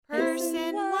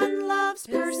Person one loves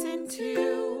person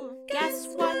two. Guess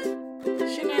what?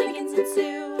 Shenanigans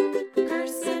ensue.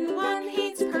 Person one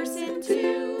hates person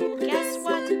two. Guess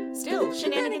what? Still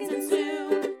shenanigans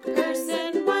ensue.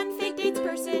 Person one fake dates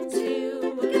person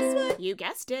two. Guess what? You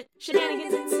guessed it.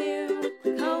 Shenanigans ensue.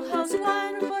 Co-host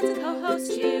one reports to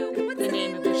co-host two. What's the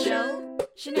name of the show?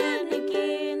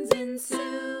 Shenanigans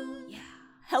ensue. Yeah.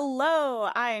 Hello,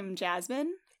 I'm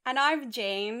Jasmine. And I'm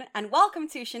Jane, and welcome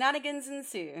to Shenanigans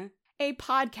Ensue. A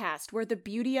podcast where the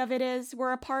beauty of it is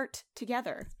we're apart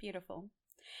together. It's beautiful.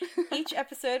 Each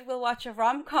episode we'll watch a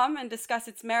rom-com and discuss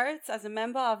its merits as a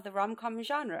member of the rom-com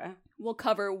genre. We'll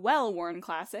cover well-worn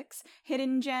classics,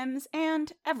 hidden gems,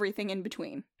 and everything in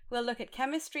between. We'll look at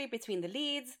chemistry between the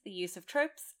leads, the use of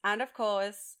tropes, and of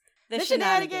course, the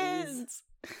shenanigans!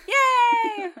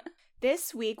 Yay!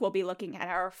 This week we'll be looking at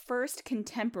our first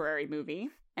contemporary movie,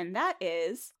 and that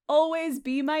is Always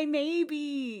Be My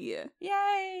Maybe.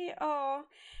 Yay! Oh,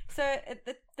 so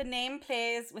the name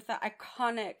plays with the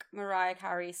iconic Mariah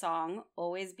Carey song,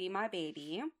 Always Be My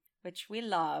Baby, which we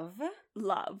love.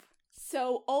 Love.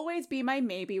 So Always Be My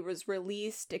Maybe was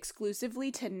released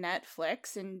exclusively to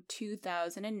Netflix in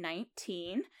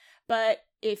 2019, but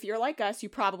if you're like us, you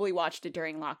probably watched it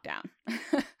during lockdown.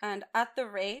 And at the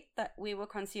rate that we were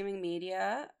consuming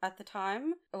media at the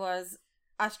time, it was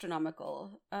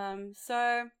astronomical.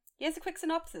 So here's a quick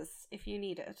synopsis if you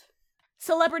need it.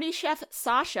 Celebrity chef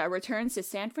Sasha returns to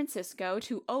San Francisco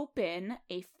to open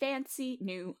a fancy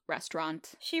new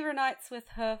restaurant. She reunites with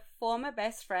her former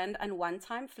best friend and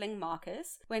one-time fling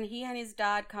Marcus when he and his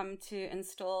dad come to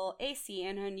install AC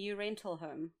in her new rental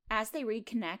home. As they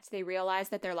reconnect, they realize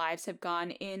that their lives have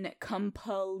gone in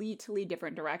completely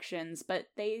different directions, but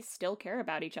they still care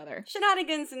about each other.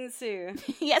 Shenanigans ensue.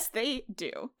 Yes, they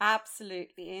do.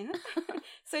 Absolutely.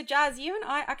 So, Jazz, you and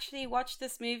I actually watched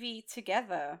this movie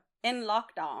together in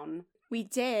lockdown. We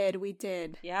did.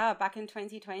 Yeah, back in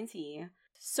 2020.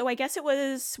 So I guess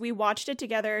we watched it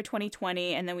together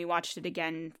 2020, and then we watched it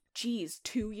again,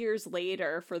 2 years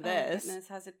later for this. Oh, goodness,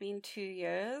 has it been 2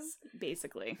 years?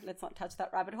 Basically. Let's not touch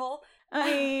that rabbit hole.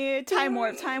 Time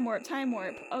warp.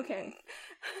 Okay.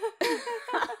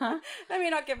 Let me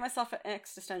not give myself an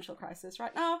existential crisis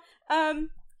right now.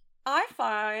 I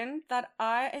find that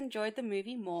I enjoyed the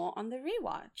movie more on the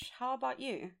rewatch. How about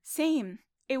you? Same.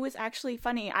 It was actually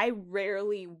funny. I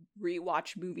rarely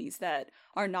rewatch movies that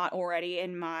are not already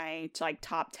in my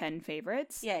top 10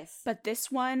 favorites. Yes. But this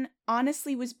one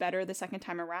honestly was better the second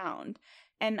time around.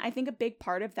 And I think a big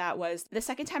part of that was the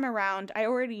second time around, I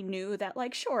already knew that,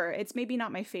 sure, it's maybe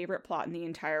not my favorite plot in the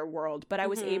entire world, but I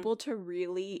was able to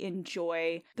really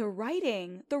enjoy the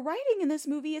writing. The writing in this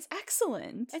movie is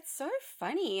excellent. It's so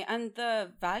funny. And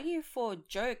the value for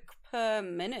joke per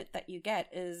minute that you get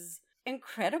is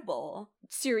incredible.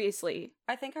 Seriously.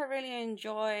 I think I really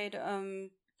enjoyed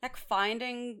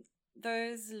finding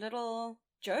those little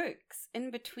jokes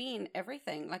in between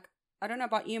everything. I don't know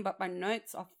about you, but my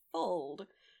notes are filled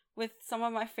with some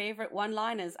of my favorite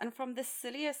one-liners and from the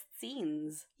silliest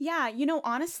scenes. Yeah,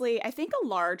 honestly, I think a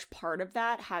large part of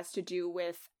that has to do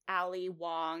with Ali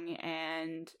Wong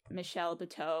and Michelle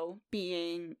Buteau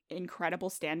being incredible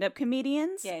stand-up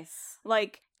comedians. Yes.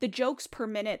 The jokes per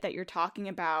minute that you're talking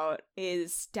about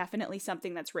is definitely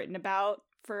something that's written about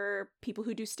for people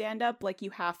who do stand-up.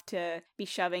 You have to be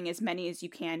shoving as many as you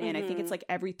can in. I think it's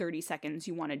every 30 seconds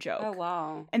you want a joke. Oh,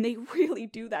 wow. And they really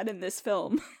do that in this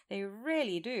film. They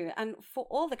really do. And for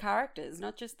all the characters,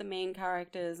 not just the main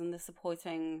characters and the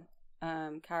supporting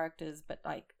characters, but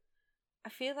I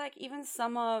feel like even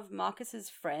some of Marcus's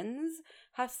friends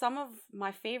have some of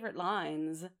my favorite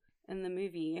lines in the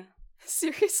movie.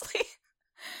 Seriously?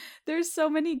 There's so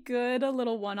many good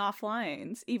little one-off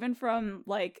lines, even from,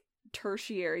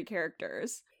 tertiary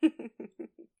characters.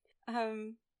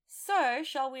 So,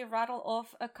 shall we rattle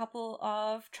off a couple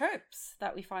of tropes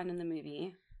that we find in the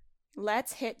movie?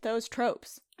 Let's hit those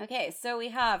tropes. Okay, so we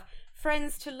have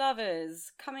friends to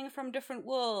lovers, coming from different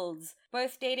worlds,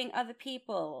 both dating other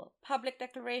people, public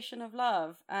declaration of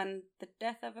love, and the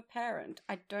death of a parent.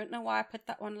 I don't know why I put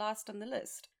that one last on the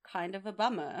list. Kind of a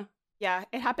bummer. Yeah,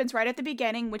 it happens right at the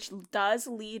beginning, which does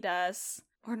lead us...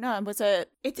 Or no,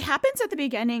 it happens at the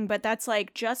beginning, but that's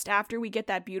just after we get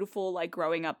that beautiful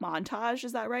growing up montage,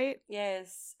 is that right?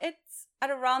 Yes. It's at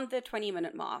around the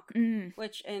 20-minute mark,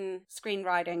 which in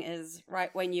screenwriting is right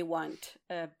when you want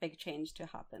a big change to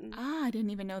happen. Ah, I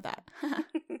didn't even know that.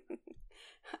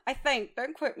 I think,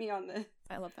 don't quote me on this.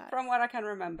 I love that. From what I can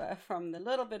remember from the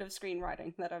little bit of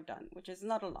screenwriting that I've done, which is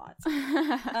not a lot.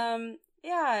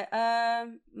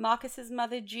 Marcus's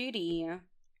mother, Judy,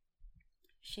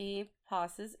 she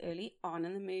passes early on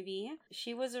in the movie.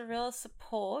 She was a real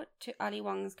support to Ali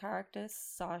Wong's character,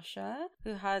 Sasha,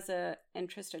 who has an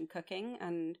interest in cooking,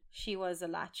 and she was a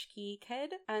latchkey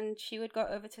kid, and she would go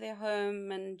over to their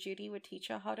home and Judy would teach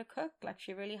her how to cook. Like,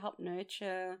 she really helped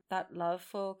nurture that love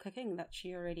for cooking that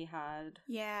she already had.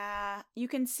 Yeah, you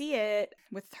can see it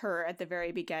with her at the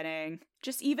very beginning.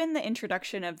 Just even the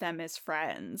introduction of them as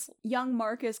friends. Young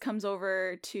Marcus comes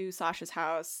over to Sasha's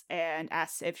house and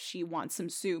asks if she wants some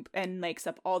soup and makes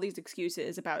up all these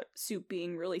excuses about soup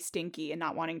being really stinky and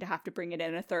not wanting to have to bring it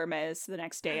in a thermos the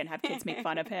next day and have kids make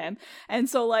fun of him. And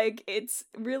so, like, it's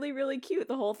really, really cute.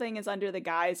 The whole thing is under the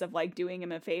guise of, like, doing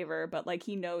him a favor, but, like,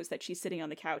 he knows that she's sitting on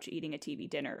the couch eating a TV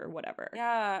dinner or whatever.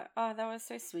 Yeah, oh, that was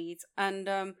so sweet. And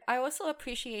I also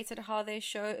appreciated how they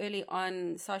show early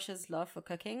on Sasha's love for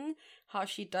cooking, how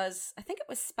she does, I think it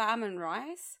was spam and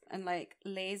rice, and like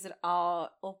lays it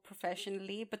out all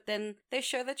professionally, but then they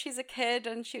show that she's a kid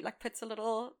and she like puts a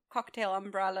little cocktail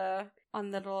umbrella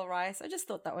on the little rice. I just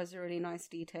thought that was a really nice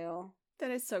detail.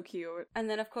 That is so cute. And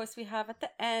then of course we have at the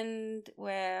end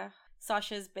where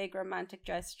Sasha's big romantic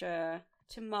gesture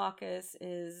to Marcus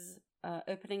is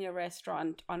opening a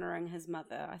restaurant honoring his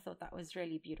mother. I thought that was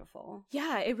really beautiful.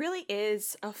 Yeah, it really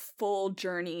is a full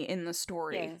journey in the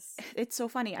story. Yes. It's so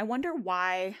funny. I wonder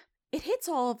why it hits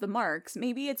all of the marks.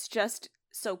 Maybe it's just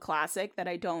so classic that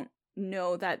I don't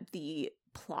know that the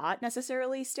plot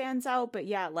necessarily stands out, but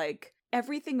yeah, like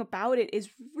everything about it is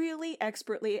really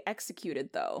expertly executed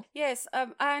though. Yes,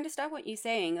 I understand what you're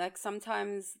saying. Like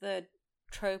sometimes the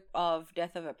trope of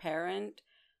death of a parent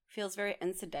feels very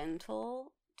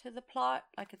incidental to the plot,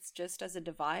 like it's just as a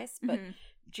device, but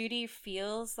Judy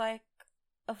feels like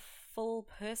a full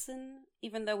person,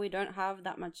 even though we don't have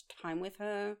that much time with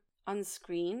her on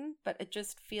screen, but it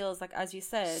just feels like, as you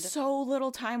said, so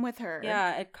little time with her.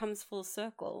 Yeah, it comes full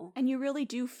circle. And you really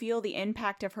do feel the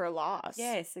impact of her loss.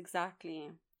 Yes,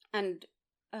 exactly. And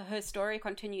her story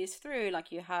continues through,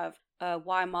 like you have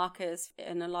why Marcus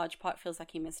in a large part feels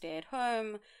like he must stay at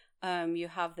home. You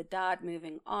have the dad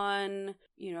moving on,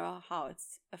 you know, how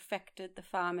it's affected the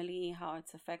family, how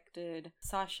it's affected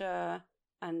Sasha,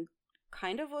 and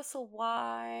kind of also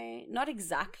why, not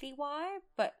exactly why,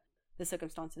 but the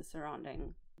circumstances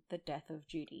surrounding the death of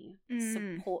Judy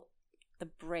support the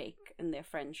break in their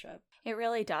friendship. It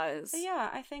really does. So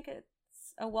yeah, I think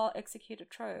it's a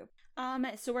well-executed trope.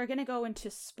 So we're gonna go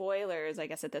into spoilers, I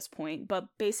guess, at this point, but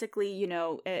basically, you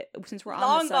know, since we're on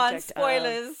long the subject gone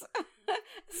spoilers.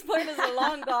 Spoilers are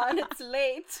long gone. It's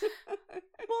late.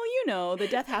 Well, you know, the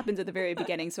death happens at the very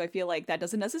beginning, so I feel like that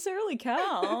doesn't necessarily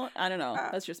count. I don't know.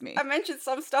 That's just me. I mentioned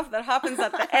some stuff that happens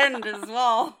at the end as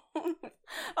well.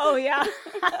 Oh, yeah.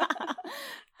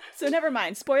 So never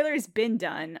mind. Spoilers been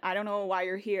done. I don't know why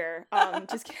you're here.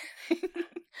 Just kidding.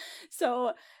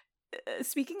 So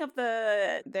speaking of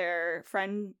their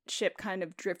friendship kind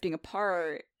of drifting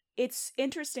apart, it's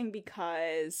interesting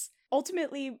because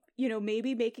ultimately, you know,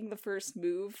 maybe making the first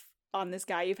move on this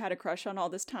guy you've had a crush on all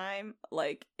this time,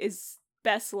 like, is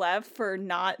best left for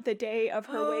not the day of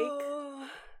her wake.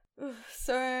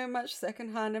 So much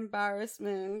secondhand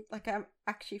embarrassment. Like, I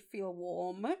actually feel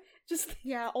warm. Just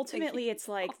yeah, ultimately it's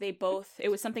like it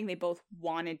was something they both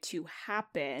wanted to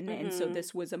happen, and so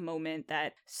this was a moment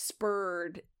that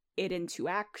spurred it into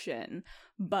action,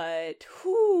 but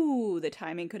the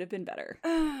timing could have been better.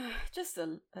 Just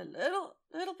a little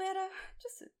better,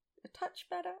 just a touch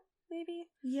better, maybe.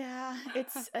 Yeah,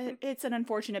 it's an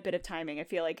unfortunate bit of timing. I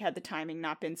feel like had the timing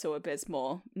not been so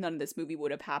abysmal, none of this movie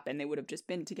would have happened. They would have just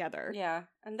been together. Yeah,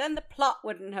 and then the plot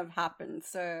wouldn't have happened.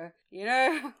 So, you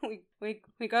know, we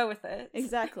go with it.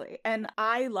 Exactly. And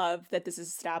I love that this is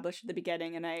established at the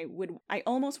beginning, and I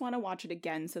almost want to watch it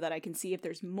again so that I can see if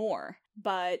there's more.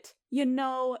 But, you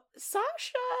know,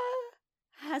 Sasha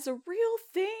has a real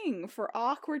thing for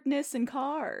awkwardness in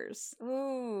cars.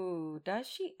 Ooh, does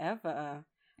she ever?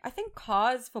 I think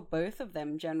cars for both of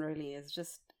them generally is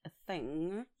just a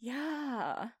thing.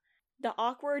 Yeah. The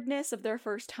awkwardness of their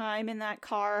first time in that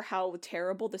car, how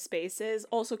terrible the space is.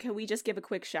 Also, can we just give a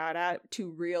quick shout out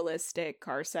to realistic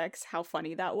car sex? How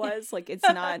funny that was. Like, it's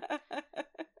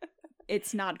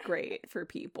not great for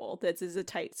people. This is a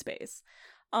tight space.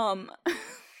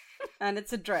 And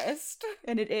it's addressed.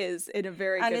 And it is, in a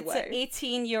very good way. And it's an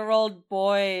 18-year-old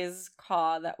boy's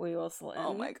car that we also in.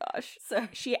 Oh my gosh. So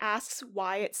she asks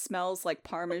why it smells like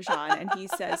Parmesan, and he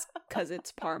says, 'cause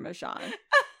it's Parmesan,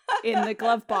 in the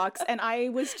glove box. And I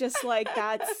was just like,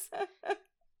 that's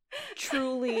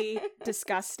truly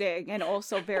disgusting and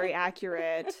also very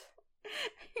accurate.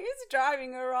 He's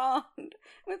driving around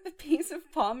with a piece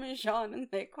of Parmesan in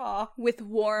their car. With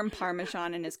warm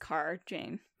Parmesan in his car,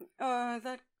 Jane. Oh,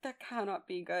 That cannot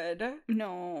be good.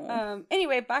 No.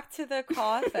 Anyway, back to the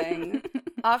car thing.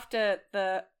 After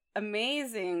the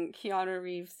amazing Keanu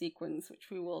Reeves sequence, which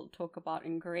we will talk about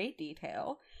in great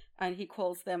detail, and he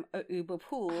calls them a Uber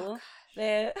pool,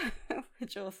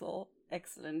 which also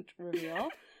excellent reveal.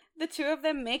 The two of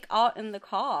them make out in the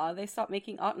car. They start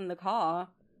making out in the car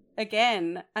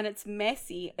again, and it's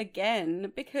messy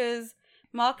again because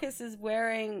Marcus is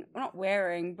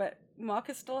but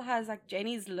Marcus still has like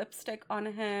Jenny's lipstick on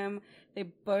him. They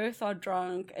both are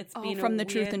drunk. It's been from a the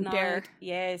Truth weird and night. Dare.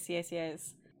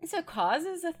 Yes. So cars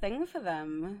is a thing for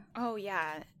them. Oh,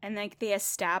 yeah. And like they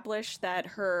establish that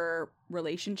her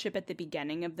relationship at the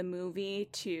beginning of the movie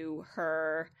to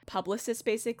her publicist,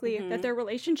 basically, that their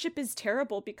relationship is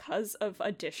terrible because of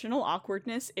additional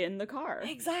awkwardness in the car.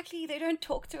 Exactly. They don't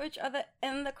talk to each other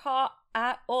in the car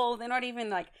at all. They're not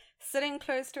even like sitting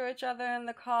close to each other in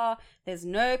the car. There's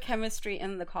no chemistry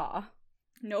in the car.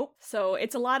 Nope. So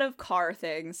it's a lot of car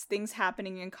things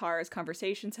happening in cars,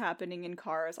 conversations happening in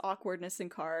cars, awkwardness in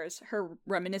cars, her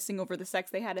reminiscing over the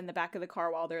sex they had in the back of the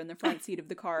car while they're in the front seat of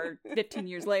the car 15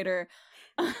 years later.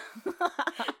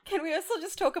 Can we also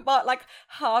just talk about like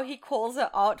how he calls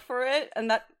her out for it, and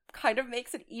that kind of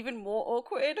makes it even more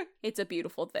awkward? It's a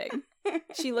beautiful thing.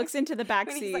 She looks into the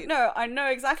back seat. He's like, no, I know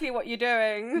exactly what you're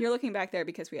doing. You're looking back there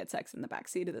because we had sex in the back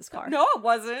seat of this car. No, it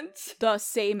wasn't. The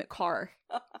same car.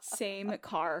 Same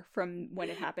car from when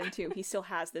it happened too. He still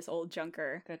has this old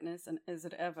junker. Goodness, and is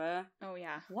it ever? Oh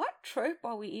yeah. What trope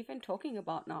are we even talking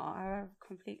about now? I'm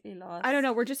completely lost. I don't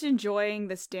know. We're just enjoying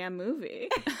this damn movie.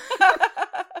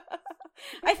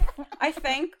 I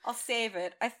think I'll save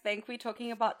it. I think we're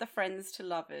talking about the friends to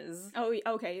lovers. Oh,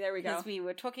 okay. There we go. Because we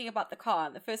were talking about the car.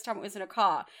 The first time it was in a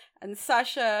car, and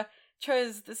Sasha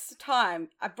chose this time.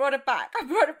 I brought it back.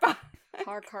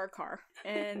 Car.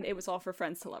 And it was all for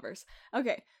friends to lovers.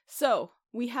 Okay, so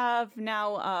we have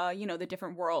now, the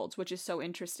different worlds, which is so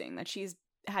interesting that she's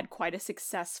had quite a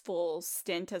successful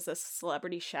stint as a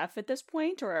celebrity chef at this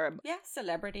point, or yeah,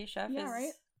 celebrity chef. Yeah,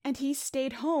 right. And he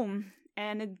stayed home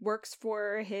and it works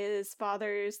for his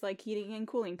father's like heating and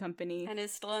cooling company, and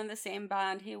is still in the same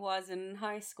band he was in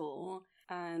high school,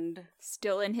 and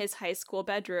still in his high school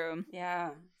bedroom.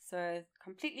 Yeah, so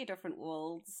completely different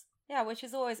worlds. Yeah, which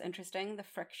is always interesting, the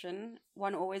friction.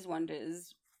 One always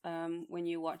wonders when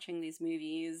you're watching these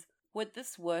movies, would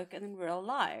this work in real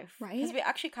life? Right. Because we're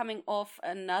actually coming off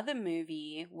another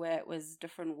movie where it was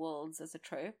different worlds as a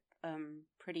trope.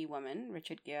 Pretty Woman,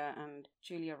 Richard Gere and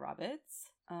Julia Roberts.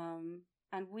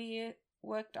 And we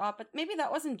worked out, but maybe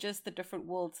that wasn't just the different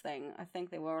worlds thing. I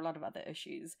think there were a lot of other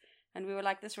issues. And we were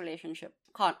like, this relationship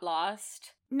can't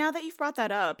last. Now that you've brought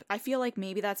that up, I feel like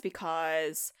maybe that's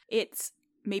because it's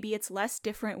less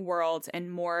different worlds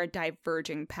and more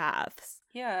diverging paths.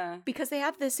 Yeah. Because they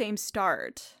have the same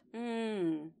start.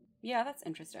 Yeah, that's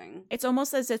interesting. It's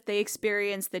almost as if they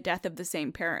experience the death of the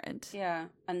same parent. Yeah,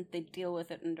 and they deal with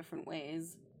it in different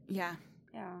ways. Yeah.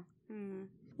 Yeah.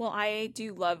 Well, I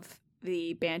do love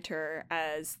the banter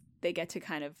as they get to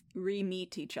kind of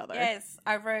re-meet each other. Yes,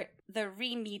 I wrote the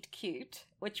re-meet cute,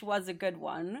 which was a good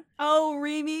one. Oh,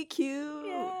 re-meet cute!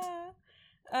 Yeah.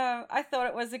 I thought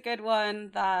it was a good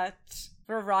one that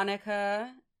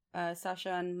Veronica,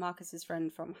 Sasha and Marcus's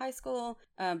friend from high school,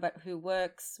 but who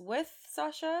works with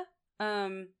Sasha,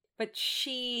 but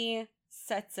she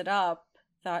sets it up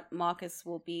that Marcus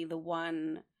will be the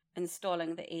one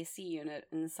installing the AC unit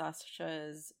in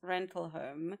Sasha's rental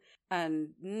home, and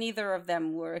neither of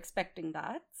them were expecting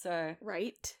that, so...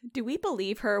 Right. Do we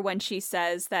believe her when she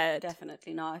says that...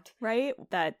 Definitely not. Right?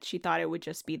 That she thought it would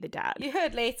just be the dad. You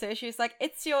heard later, she was like,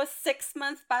 it's your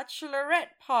 6-month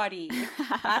bachelorette party.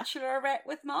 Bachelorette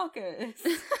with Marcus.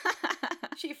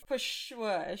 She for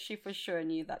sure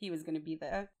knew that he was going to be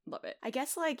there. Love it. I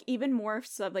guess, like, even more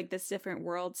so, like, this different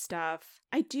world stuff,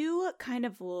 I do kind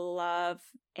of love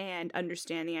and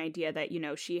understand the idea that,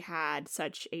 she had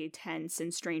such a tense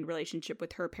and strained relationship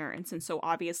with her parents, and so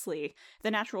obviously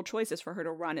the natural choice is for her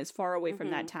to run as far away from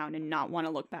that town and not want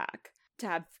to look back. To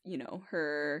have,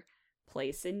 her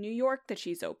place in New York that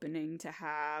she's opening, to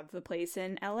have the place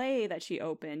in LA that she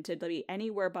opened, to be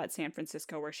anywhere but San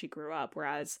Francisco where she grew up.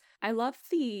 Whereas I love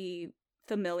the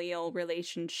familial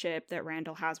relationship that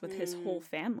Randall has with his whole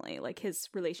family. Like, his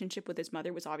relationship with his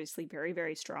mother was obviously very,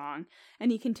 very strong,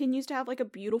 and he continues to have like a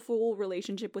beautiful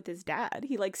relationship with his dad.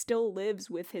 He like still lives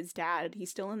with his dad. He's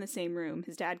still in the same room.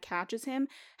 His dad catches him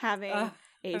having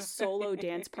a solo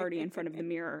dance party in front of the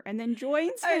mirror and then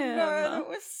joins him. I know, that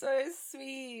was so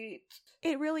sweet.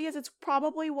 It really is. It's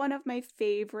probably one of my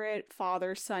favorite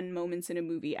father-son moments in a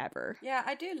movie ever. Yeah,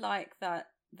 I do like that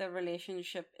the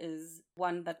relationship is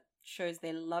one that shows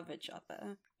they love each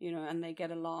other, and they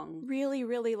get along. Really,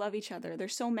 really love each other.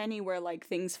 There's so many where, like,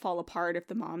 things fall apart if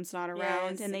the mom's not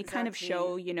around. Yes, And they kind of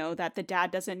exactly. show, that the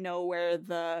dad doesn't know where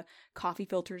the coffee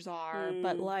filters are.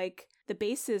 But, like, the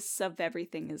basis of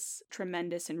everything is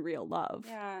tremendous and real love.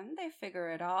 Yeah, and they figure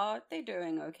it out. They're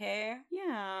doing okay.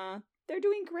 Yeah, they're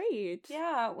doing great.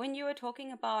 Yeah, when you were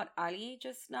talking about Ali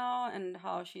just now and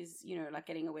how she's, like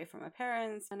getting away from her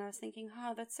parents, and I was thinking,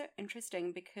 that's so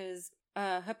interesting because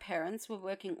her parents were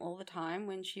working all the time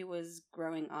when she was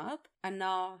growing up, and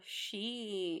now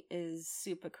she is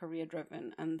super career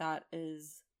driven, and that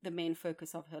is the main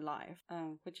focus of her life,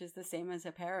 which is the same as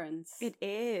her parents. It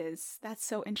is. That's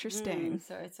so interesting.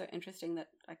 So it's so interesting that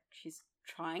like she's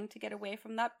trying to get away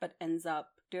from that, but ends up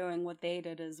doing what they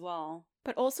did as well.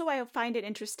 But also I find it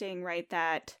interesting, right,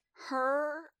 that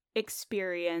her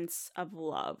experience of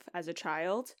love as a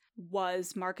child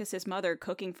was Marcus's mother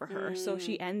cooking for her. So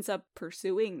she ends up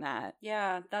pursuing that.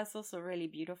 Yeah, that's also really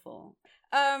beautiful.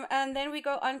 And then we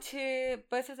go on to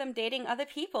both of them dating other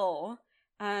people.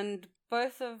 And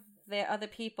both of their other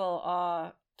people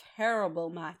are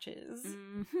terrible matches.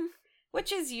 Mm-hmm.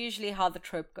 Which is usually how the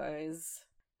trope goes.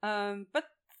 But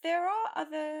there are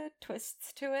other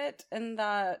twists to it in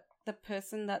that the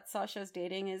person that Sasha's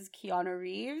dating is Keanu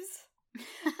Reeves.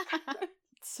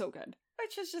 So good.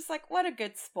 Which is just like, what a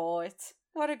good sport.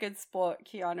 What a good sport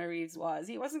Keanu Reeves was.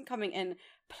 He wasn't coming in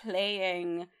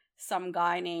playing some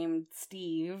guy named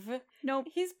Steve. Nope.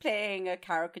 He's playing a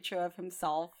caricature of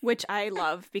himself. Which I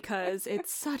love because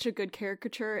it's such a good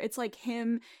caricature. It's like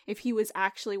him if he was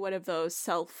actually one of those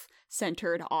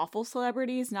self-centered awful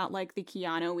celebrities, not like the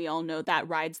Keanu we all know that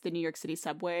rides the New York City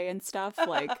subway and stuff.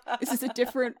 Like, this is a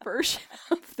different version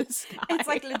of this guy. It's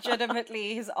like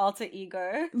legitimately his alter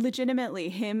ego. Legitimately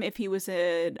him if he was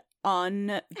an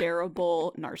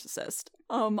unbearable narcissist.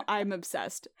 I'm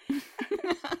obsessed.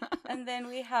 And then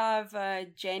we have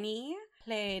Jenny,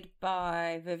 played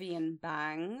by Vivian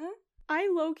Bang. I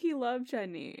low-key love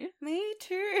Jenny. Me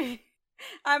too.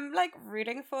 I'm like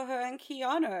rooting for her and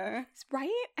Keanu.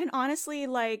 Right? And honestly,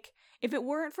 like, if it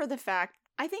weren't for the fact,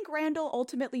 I think Randall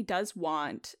ultimately does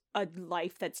want a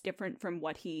life that's different from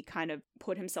what he kind of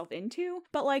put himself into.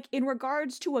 But, like, in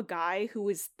regards to a guy who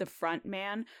is the front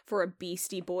man for a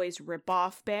Beastie Boys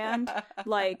ripoff band,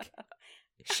 like,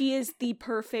 she is the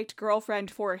perfect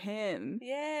girlfriend for him.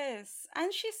 Yes.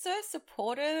 And she's so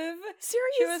supportive.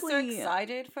 Seriously. She was so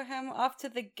excited for him after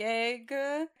the gig.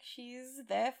 She's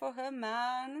there for her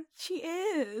man. She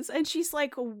is. And she's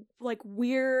like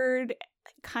weird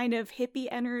kind of hippie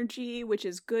energy, which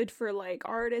is good for like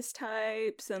artist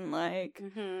types and like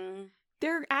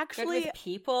they're actually good with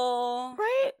people.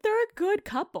 Right? They're a good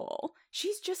couple.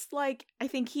 She's just like, I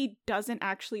think he doesn't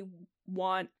actually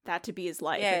want that to be his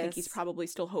life. Yes. I think he's probably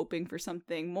still hoping for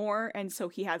something more, and so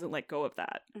he hasn't let go of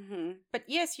that. But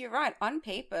yes, you're right. On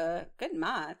paper, good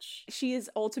match. She is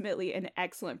ultimately an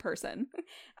excellent person.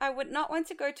 I would not want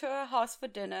to go to her house for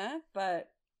dinner,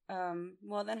 but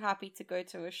more than happy to go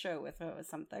to a show with her or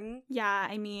something. Yeah,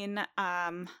 I mean,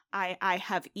 I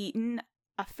have eaten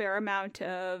a fair amount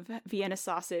of Vienna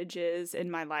sausages in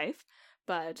my life,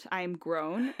 but I'm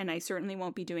grown, and I certainly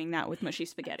won't be doing that with mushy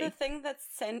spaghetti. The thing that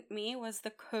sent me was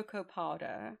the cocoa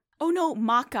powder. Oh no,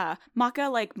 maca.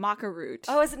 Maca like maca root.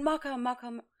 Oh, is it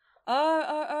maca?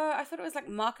 Oh, I thought it was like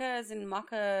maca as in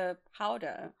maca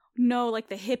powder. No, like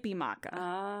the hippie maca.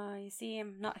 Ah, you see,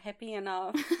 I'm not hippie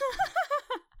enough.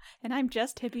 And I'm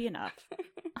just hippie enough.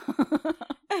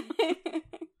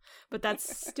 But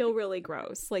that's still really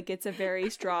gross. Like, it's a very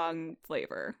strong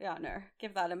flavor. Yeah, no.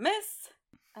 Give that a miss.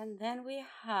 And then we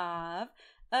have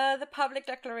the public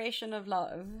declaration of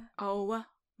love. Oh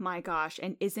my gosh.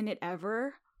 And isn't it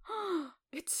ever?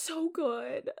 It's so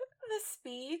good. The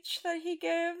speech that he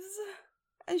gives.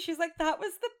 And she's like, that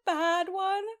was the bad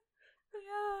one.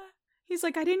 Yeah. He's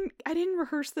like, I didn't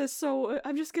rehearse this, so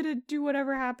I'm just gonna do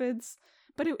whatever happens.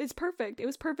 But it was perfect. It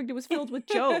was perfect. It was filled with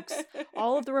jokes.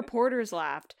 All of the reporters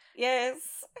laughed. Yes.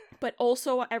 But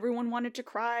also everyone wanted to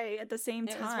cry at the same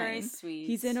time. It was very sweet.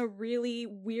 He's in a really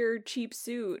weird, cheap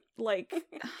suit. Like,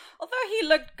 although he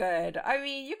looked good. I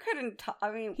mean, you couldn't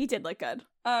he did look good.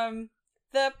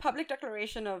 The public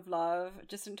declaration of love,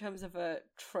 just in terms of a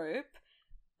trope,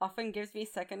 often gives me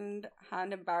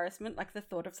second-hand embarrassment. Like, the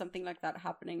thought of something like that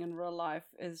happening in real life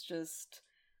is just...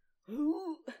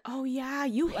 Ooh. Oh yeah,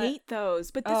 you hate those,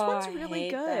 but this one's really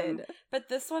good. Them. But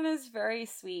this one is very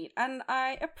sweet, and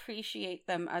I appreciate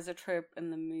them as a trope in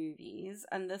the movies.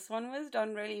 And this one was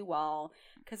done really well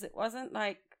because it wasn't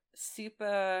like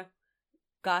super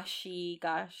gushy.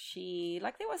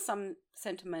 Like, there was some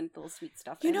sentimental, sweet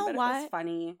stuff. You know but what? It was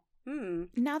funny.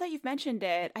 Now that you've mentioned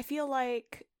it, I feel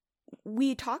like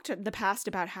we talked in the past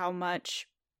about how much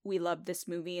we love this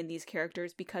movie and these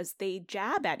characters because they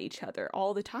jab at each other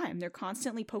all the time. They're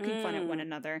constantly poking fun at one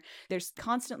another. There's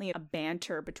constantly a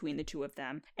banter between the two of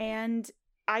them. And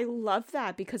I love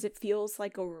that because it feels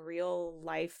like a real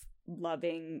life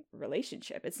loving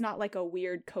relationship. It's not like a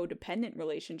weird codependent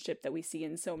relationship that we see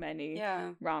in so many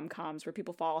rom-coms where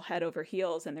people fall head over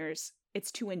heels and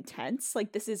it's too intense.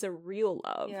 Like, this is a real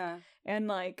love. Yeah. And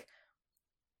like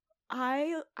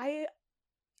I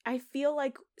feel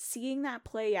like seeing that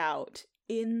play out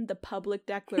in the public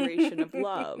declaration of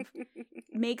love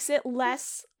makes it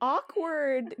less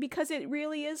awkward because it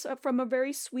really is from a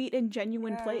very sweet and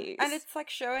genuine place. And it's like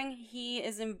showing he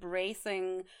is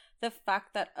embracing the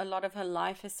fact that a lot of her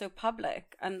life is so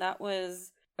public, and that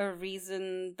was a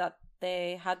reason that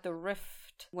they had the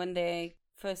rift when they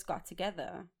first got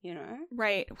together, you know?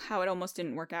 Right, how it almost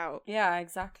didn't work out. Yeah,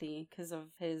 exactly, because of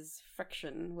his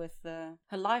friction with her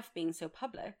life being so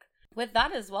public. With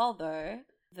that as well, though,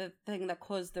 the thing that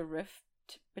caused the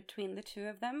rift between the two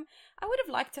of them, I would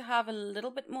have liked to have a little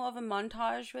bit more of a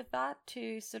montage with that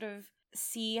to sort of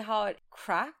see how it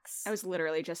cracks. I was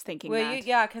literally just thinking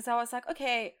Yeah, because I was like,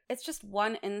 okay, it's just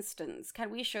one instance. Can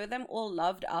we show them all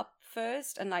loved up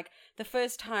first? And like the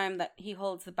first time that he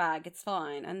holds the bag, it's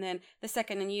fine. And then the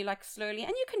second, and you like slowly, and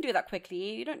you can do that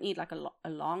quickly. You don't need like a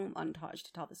long montage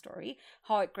to tell the story,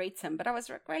 how it grates him. But I was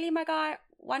like, really, my guy,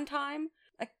 one time?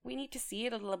 Like, we need to see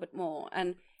it a little bit more.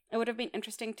 And it would have been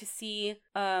interesting to see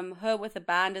her with the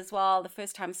band as well. The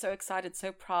first time, so excited,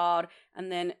 so proud. And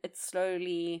then it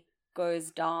slowly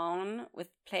goes down with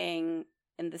playing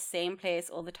in the same place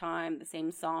all the time, the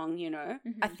same song, you know.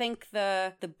 I think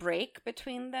the break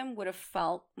between them would have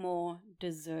felt more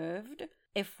deserved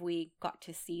if we got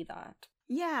to see that.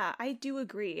 Yeah, I do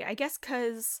agree. I guess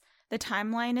because the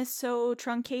timeline is so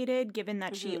truncated, given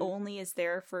that she only is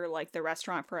there for like the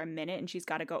restaurant for a minute and she's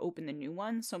got to go open the new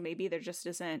one. So maybe there just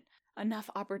isn't enough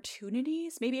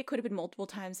opportunities. Maybe it could have been multiple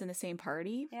times in the same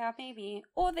party. Yeah, maybe.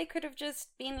 Or they could have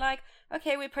just been like,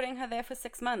 okay, we're putting her there for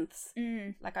 6 months.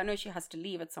 Like, I know she has to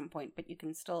leave at some point, but you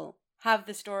can still have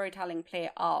the storytelling play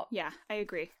out. Yeah, I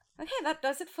agree. Okay, that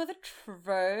does it for the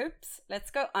tropes.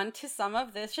 Let's go on to some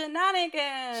of the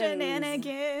shenanigans.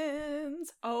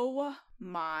 Shenanigans! Oh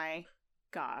my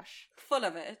gosh. Full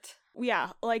of it. Yeah,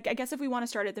 like, I guess if we want to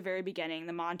start at the very beginning,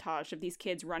 the montage of these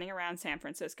kids running around San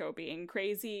Francisco being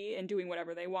crazy and doing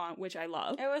whatever they want, which I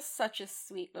love. It was such a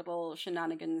sweet little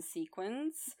shenanigans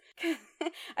sequence.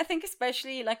 I think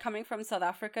especially, like, coming from South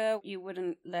Africa, you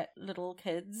wouldn't let little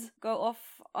kids go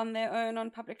off on their own on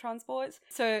public transport.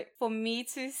 So for me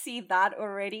to see that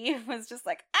already was just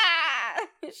like,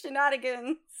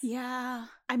 shenanigans. Yeah,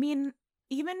 I mean,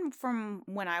 even from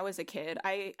when I was a kid,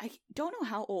 I don't know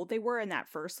how old they were in that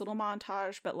first little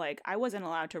montage, but like I wasn't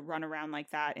allowed to run around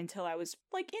like that until I was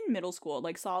like in middle school,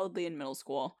 like solidly in middle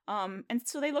school. And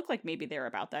so they look like maybe they're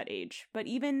about that age. But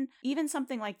even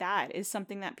something like that is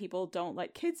something that people don't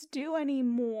let kids do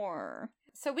anymore.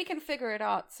 So we can figure it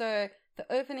out. So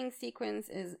the opening sequence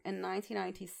is in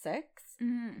 1996,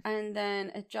 and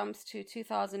then it jumps to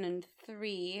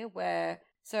 2003 where...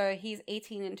 So he's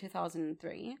 18 in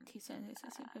 2003.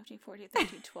 15, 14,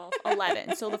 13, 12,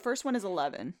 11. So the first one is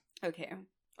 11. Okay,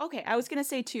 I was going to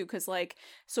say 2 because, like,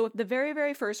 so if the very,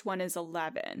 very first one is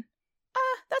 11,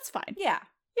 that's fine. Yeah.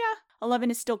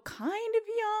 11 is still kind of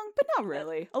young, but not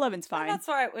really. 11's fine. Well, that's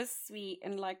why it was sweet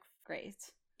and, like, great.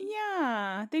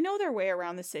 Yeah, they know their way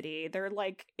around the city. They're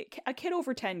like, a kid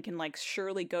over 10 can like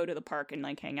surely go to the park and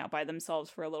like hang out by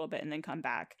themselves for a little bit and then come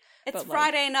back. It's but,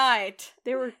 Friday night.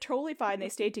 They were totally fine. They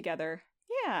stayed together.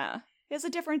 Yeah, it was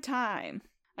a different time.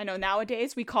 I know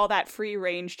nowadays we call that free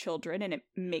range children and it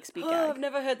makes me gag. I've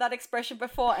never heard that expression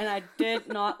before and I did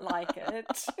not like it.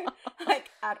 Like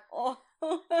at all.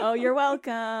 Oh, you're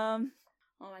welcome.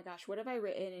 Oh my gosh, what have I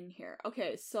written in here?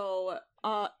 Okay, so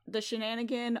the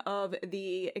shenanigan of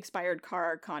the expired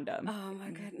car condom. Oh my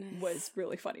goodness. Was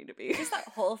really funny to me. Just that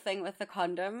whole thing with the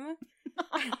condom.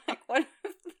 Like one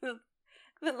of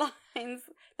the lines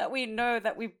that we know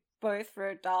that we both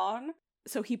wrote down.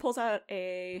 So he pulls out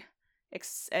a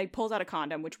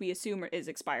condom, which we assume is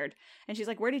expired. And she's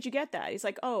like, where did you get that? He's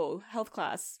like, oh, health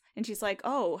class. And she's like,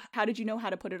 oh, how did you know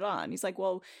how to put it on? He's like,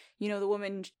 well, you know, the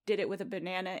woman did it with a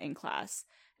banana in class.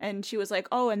 And she was like,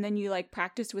 oh, and then you like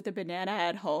practiced with a banana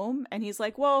at home? And he's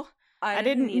like, well, I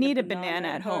didn't need a banana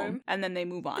at home. And then they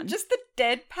move on. Just the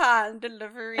deadpan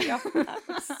delivery of that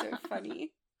was so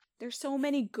funny. There's so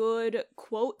many good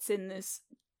quotes in this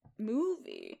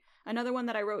movie. Another one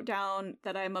that I wrote down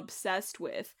that I'm obsessed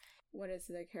with. What is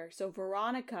the character? So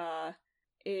Veronica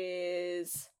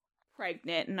is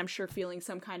pregnant and I'm sure feeling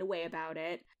some kind of way about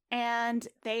it. And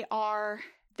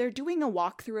they're doing a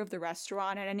walkthrough of the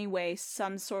restaurant, and anyway,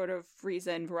 some sort of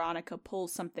reason Veronica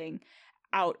pulls something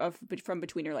from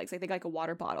between her legs. I think like a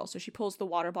water bottle. So she pulls the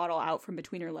water bottle out from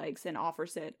between her legs and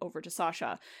offers it over to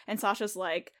Sasha. And Sasha's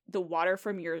like, the water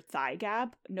from your thigh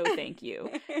gap? No, thank you.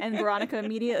 And Veronica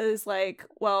immediately is like,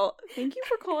 well, thank you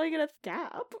for calling it a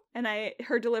gap. And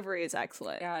her delivery is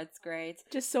excellent. Yeah, it's great.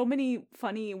 Just so many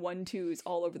funny 1-2s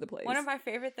all over the place. One of my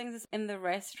favorite things is in the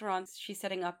restaurants she's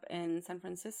setting up in San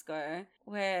Francisco,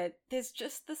 where there's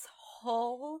just this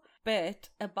whole bit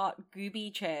about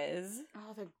gooby chairs.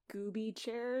 Oh, the gooby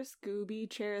chairs. Gooby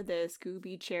chair this,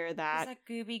 gooby chair that. It's like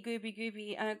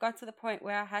gooby. And it got to the point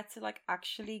where I had to like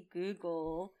actually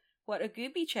Google what a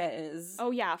gooby chair is.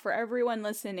 Oh yeah, for everyone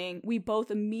listening, we both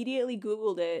immediately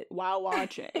Googled it while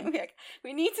watching.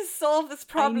 We need to solve this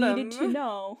problem. I needed to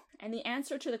know. And the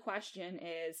answer to the question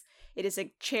is, it is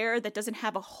a chair that doesn't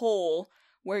have a hole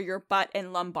where your butt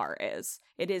and lumbar is.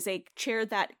 It is a chair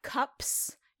that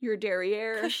cups your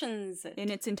derriere, cushions it in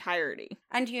its entirety.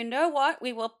 And you know what?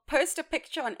 We will post a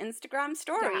picture on Instagram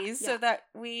stories so that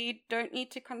we don't need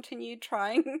to continue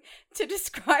trying to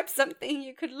describe something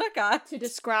you could look at. To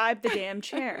describe the damn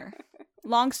chair.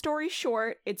 Long story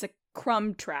short, it's a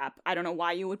crumb trap. I don't know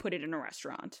why you would put it in a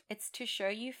restaurant. It's to show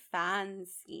you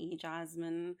fancy,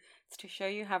 Jasmine. It's to show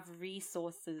you have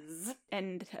resources.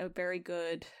 And a very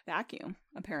good vacuum,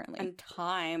 apparently. And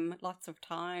time. Lots of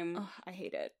time. Oh, I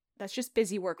hate it. That's just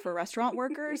busy work for restaurant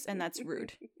workers, and that's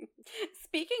rude.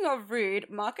 Speaking of rude,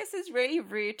 Marcus is really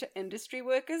rude to industry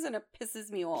workers, and it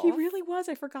pisses me off. He really was.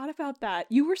 I forgot about that.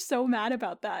 You were so mad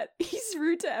about that. He's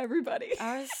rude to everybody.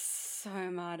 I was so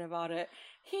mad about it.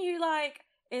 He,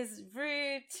 is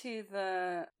rude to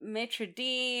the maitre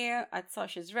d' at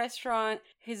Sasha's restaurant.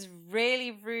 He's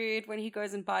really rude when he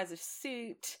goes and buys a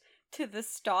suit to the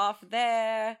staff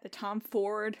there. The Tom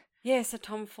Ford. Yes, a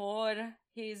Tom Ford.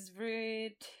 He's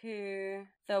rude to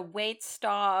the wait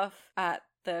staff at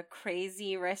the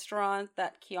crazy restaurant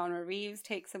that Keanu Reeves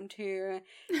takes him to.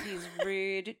 He's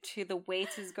rude to the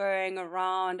waiters going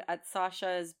around at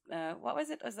Sasha's, what was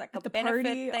it? It was like at a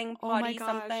benefit thing, party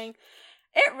something.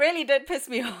 It really did piss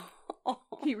me off.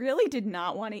 He really did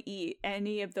not want to eat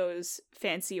any of those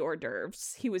fancy hors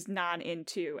d'oeuvres. He was not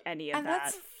into any of and that.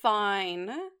 That's fine.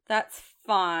 That's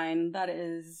fine. That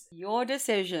is your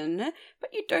decision.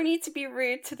 But you don't need to be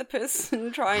rude to the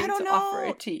person trying to offer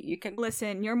it to you. You can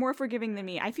listen, you're more forgiving than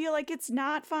me. I feel like it's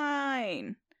not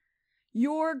fine.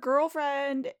 Your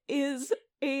girlfriend is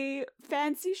a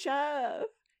fancy chef.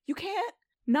 You can't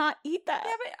not eat that.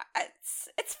 Yeah, but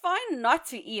it's fine not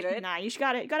to eat it. Nah, you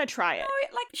gotta try it.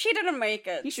 No, she didn't make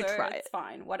it. You should try it. It's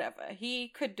fine, whatever. He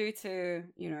could do to,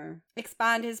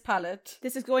 expand his palate.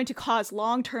 This is going to cause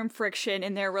long-term friction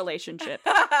in their relationship.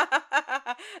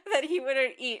 That he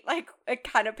wouldn't eat a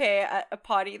canapé at a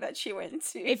party that she went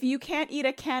to. If you can't eat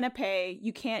a canapé,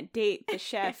 you can't date the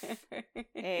chef.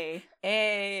 I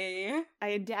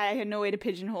had no way to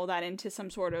pigeonhole that into some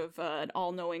sort of an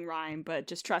all-knowing rhyme, but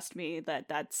just trust me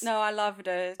that's... No, I loved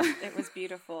it. It was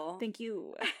beautiful. Thank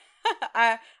you.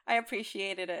 I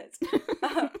appreciated it.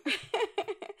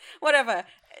 Whatever.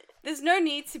 There's no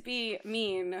need to be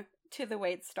mean to the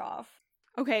waitstaff.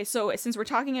 Okay, so since we're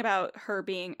talking about her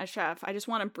being a chef, I just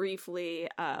want to briefly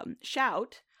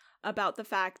shout about the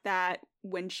fact that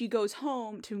when she goes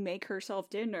home to make herself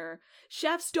dinner,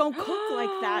 chefs don't cook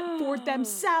like that for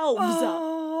themselves.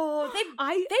 Oh,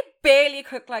 they barely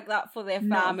cook like that for their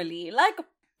family. No.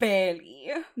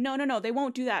 Barely. No, they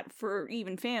won't do that for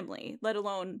even family, let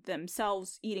alone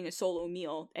themselves eating a solo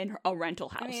meal in a rental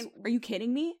house. I mean, are you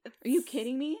kidding me?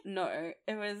 No,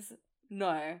 it was...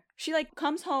 No. She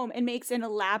comes home and makes an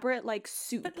elaborate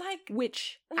soup, but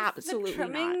which absolutely the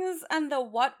trimmings not. And the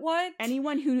what?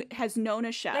 Anyone who has known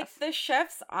a chef, the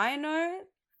chefs I know,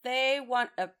 they want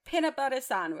a peanut butter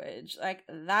sandwich.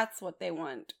 That's what they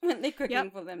want when they're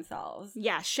cooking for themselves.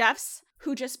 Yeah, chefs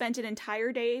who just spent an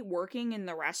entire day working in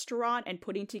the restaurant and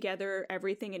putting together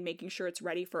everything and making sure it's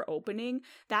ready for opening.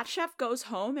 That chef goes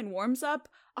home and warms up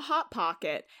a Hot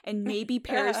Pocket and maybe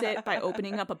pairs it by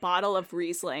opening up a bottle of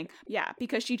Riesling. Yeah,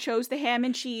 because she chose the ham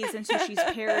and cheese, and so she's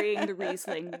pairing the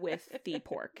Riesling with the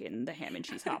pork in the ham and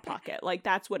cheese Hot Pocket.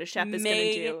 That's what a chef is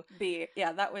going to do.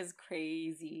 Yeah, that was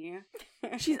crazy.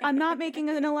 I'm not making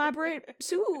an elaborate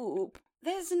soup.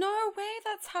 There's no way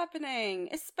that's happening,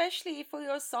 especially for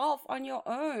yourself on your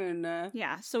own.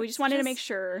 Yeah, so we just wanted to make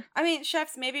sure. I mean,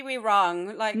 chefs, maybe we're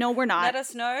wrong. No, we're not. Let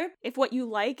us know. If what you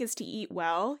like is to eat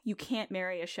well, you can't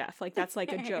marry a chef. That's a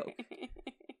joke.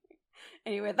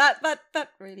 Anyway, that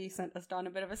really sent us down a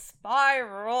bit of a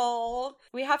spiral.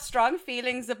 We have strong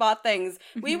feelings about things.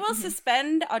 We will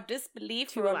suspend our disbelief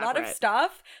Too for a lot of elaborate.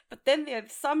 stuff, but then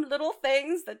there's some little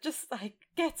things that just like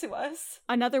get to us.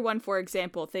 Another one, for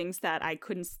example, things that I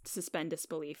couldn't suspend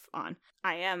disbelief on.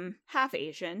 I am half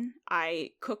Asian.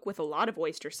 I cook with a lot of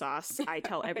oyster sauce. I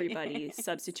tell everybody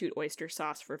substitute oyster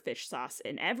sauce for fish sauce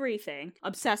in everything.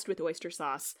 Obsessed with oyster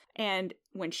sauce. And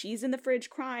when she's in the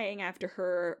fridge crying after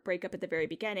her breakup at the very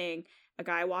beginning, a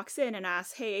guy walks in and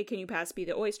asks, "Hey, can you pass me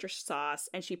the oyster sauce?"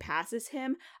 And she passes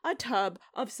him a tub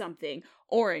of something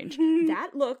orange.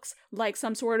 That looks like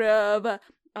some sort of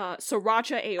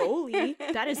sriracha aioli.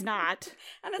 That is not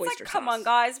And it's oyster like, come sauce. on,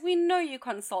 guys, we know you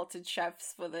consulted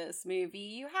chefs for this movie.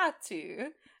 You had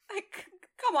to. Like,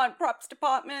 come on, props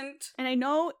department. And I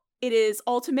know it is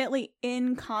ultimately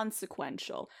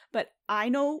inconsequential, but I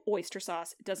know oyster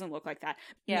sauce doesn't look like that.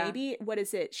 Yeah. Maybe, what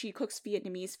is it? She cooks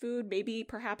Vietnamese food. Maybe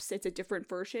perhaps it's a different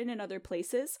version in other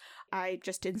places. I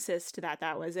just insist that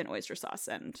that was an oyster sauce,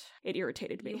 and it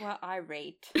irritated me. You were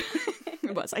irate.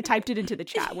 It was. I typed it into the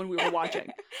chat when we were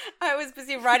watching. I was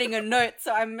busy writing a note,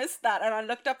 so I missed that, and I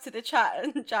looked up to the chat,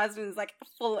 and Jasmine's like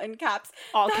full in caps.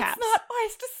 All That's caps. not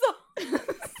oyster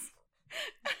sauce.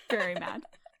 Very mad.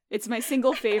 It's my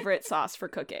single favorite sauce for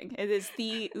cooking. It is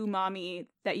the umami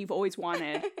that you've always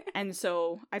wanted. And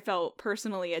so I felt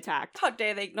personally attacked. How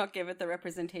dare they not give it the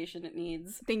representation it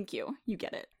needs? Thank you. You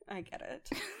get it. I get it.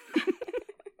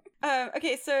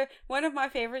 Okay, so one of my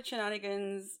favorite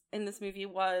shenanigans in this movie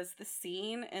was the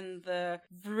scene in the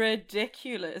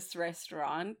ridiculous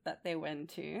restaurant that they went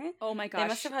to. Oh my They gosh.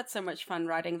 must have had so much fun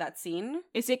writing that scene.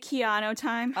 Is it Keanu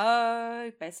time?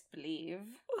 Oh, best believe.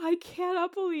 I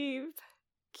cannot believe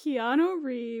Keanu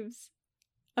Reeves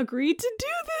agreed to do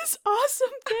this awesome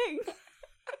thing.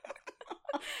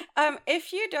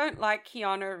 If you don't like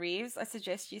Keanu Reeves, I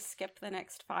suggest you skip the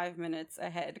next 5 minutes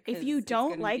ahead. If 'cause you it's don't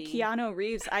gonna like be- Keanu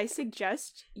Reeves, I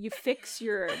suggest you fix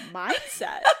your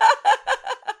mindset.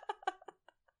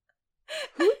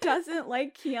 Who doesn't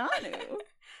like Keanu?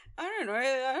 I don't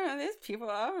know. There's people.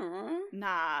 I don't know.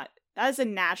 Nah, that is a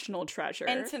national treasure.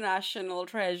 International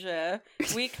treasure.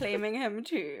 We claiming him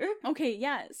too. Okay,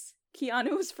 yes.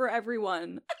 Keanu's for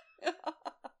everyone.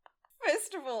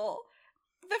 First of all,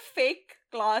 the fake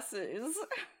glasses.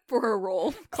 For a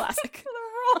role. Classic.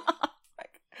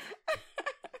 Like,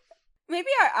 maybe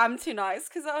I am too nice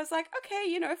because I was like,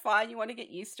 okay, fine, you want to get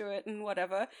used to it and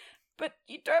whatever, but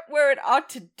you don't wear it out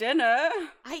to dinner.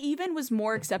 I even was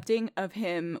more accepting of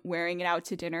him wearing it out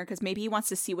to dinner because maybe he wants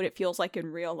to see what it feels like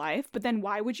in real life, but then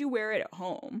why would you wear it at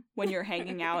home when you're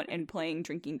hanging out and playing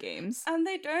drinking games? And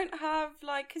they don't have,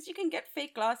 because you can get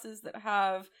fake glasses that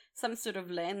have some sort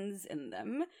of lens in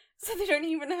them, so they don't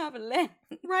even have a lens.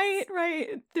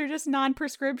 Right. They're just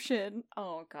non-prescription.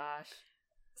 Oh, gosh.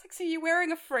 It's like, so you're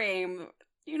wearing a frame.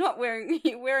 You're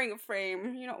wearing a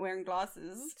frame. You're not wearing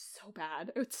glasses. So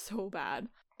bad. It's so bad.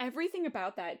 Everything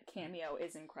about that cameo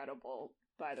is incredible,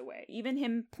 by the way. Even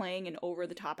him playing an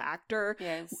over-the-top actor.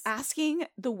 Yes. Asking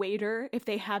the waiter if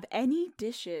they have any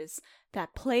dishes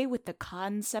that play with the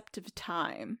concept of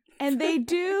time. And they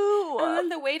do! And then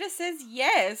the waiter says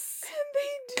yes. And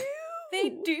they do! They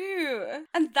do.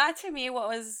 And that to me what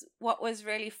was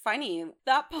really funny.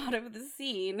 That part of the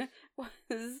scene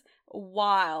was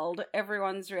wild.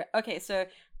 Everyone's okay, so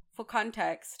for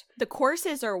context, The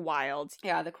courses are wild.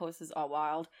 yeah, the courses are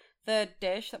wild. The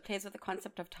dish that plays with the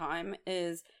concept of time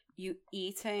is you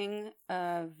eating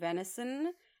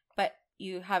venison, but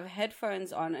you have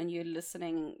headphones on and you're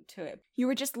listening to it. You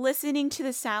were just listening to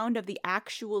the sound of the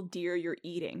actual deer you're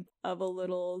eating, of a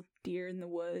little deer in the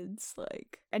woods,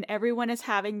 and everyone is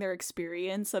having their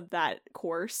experience of that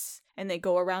course, and they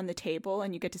go around the table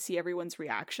and you get to see everyone's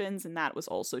reactions, and that was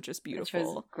also just Which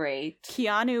beautiful. was great.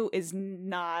 Keanu is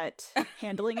not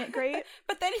handling it great.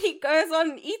 But then he goes on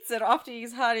and eats it after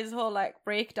he's had his whole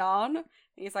breakdown.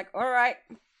 He's like, all right,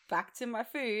 back to my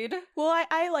food. Well,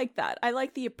 I like that. I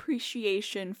like the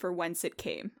appreciation for whence it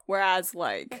came. Whereas,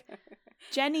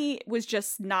 Jenny was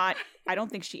just not, I don't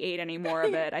think she ate any more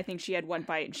of it. I think she had one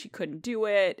bite and she couldn't do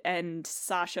it. And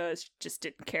Sasha just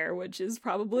didn't care, which is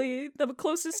probably the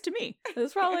closest to me.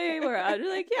 That's probably where I was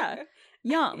like, yeah,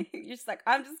 yum. You're just like,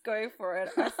 I'm just going for it.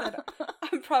 I said,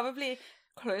 I'm probably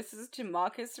closest to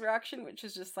Marcus' reaction, which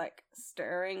is just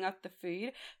staring at the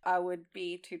food. I would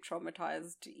be too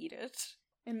traumatized to eat it.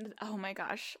 And oh my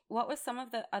gosh, What was some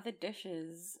of the other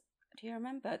dishes? Do you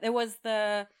remember? There was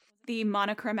the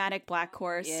monochromatic black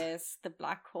horse. yes, the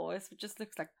black horse, which just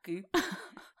looks like goop.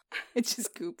 It's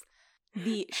just goop.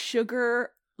 The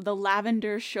sugar the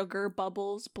lavender sugar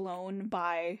bubbles blown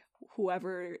by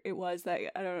whoever it was that,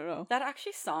 I don't know. That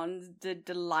actually sounds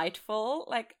delightful,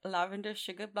 like lavender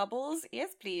sugar bubbles. Yes,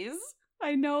 please.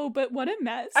 I know, but what a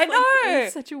mess. I know!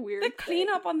 It's such a weird The thing.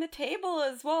 cleanup on the table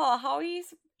as well. How are you...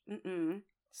 Mm-mm.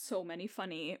 So many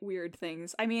funny, weird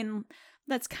things. I mean,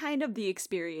 that's kind of the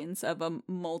experience of a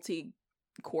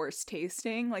multi-course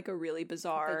tasting, like a really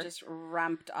bizarre... They're just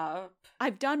ramped up.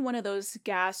 I've done one of those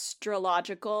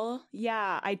gastrological.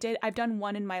 Yeah, I've done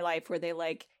one in my life where they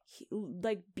like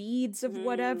beads of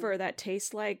whatever that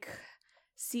taste like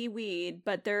seaweed,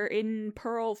 but they're in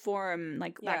pearl form,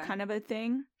 like that kind of a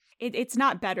thing. It's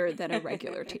not better than a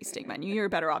regular tasting menu. You're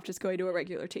better off just going to a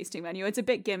regular tasting menu. It's a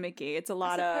bit gimmicky. It's a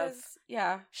lot of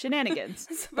shenanigans.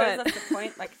 I suppose that's the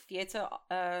point, like theater,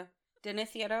 dinner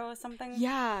theater or something.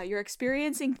 Yeah, you're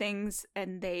experiencing things,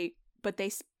 but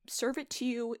they serve it to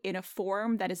you in a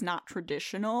form that is not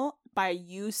traditional by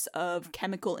use of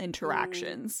chemical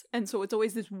interactions. And so it's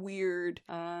always this weird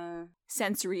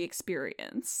sensory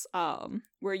experience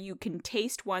where you can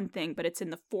taste one thing, but it's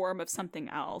in the form of something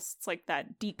else. It's like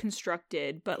that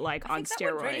deconstructed, but like on steroids.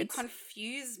 That would really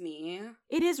confuse me.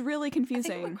 It is really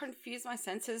confusing. I think it would confuse my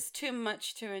senses too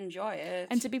much to enjoy it.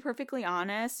 And to be perfectly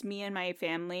honest, me and my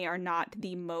family are not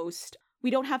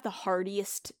we don't have the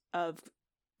hardiest of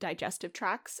digestive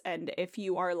tracts, and if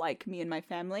you are like me and my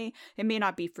family, it may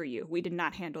not be for you. We did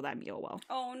not handle that meal well.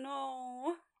 Oh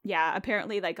no. Yeah,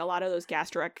 apparently like a lot of those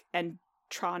gastric and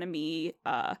gastronomy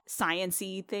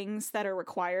science-y things that are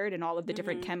required and all of the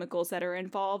different chemicals that are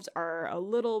involved are a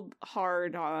little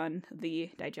hard on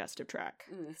the digestive tract.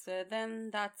 So then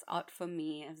that's out for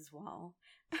me as well.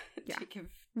 Yeah.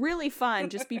 Really fun.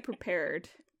 Just be prepared.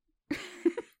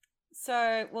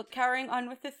 So we're carrying on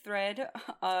with the thread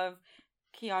of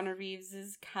Keanu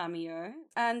Reeves' cameo.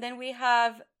 And then we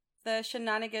have the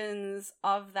shenanigans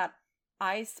of that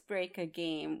icebreaker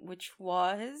game, which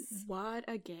was... What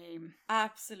a game.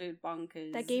 Absolute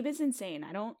bonkers. That game is insane.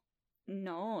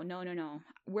 No.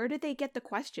 Where did they get the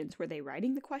questions? Were they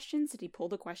writing the questions? Did he pull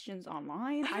the questions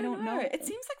online? I don't know. It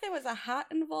seems like there was a hat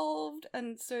involved,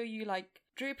 and so you like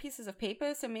drew pieces of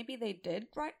paper, so maybe they did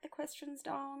write the questions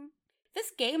down.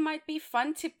 This game might be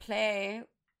fun to play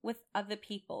with other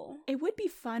people. It would be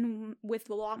fun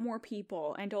with a lot more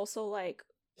people, and also like,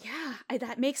 yeah,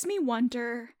 that makes me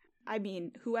wonder, I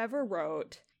mean, whoever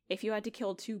wrote, if you had to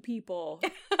kill 2 people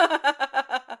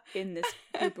in this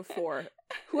group of 4,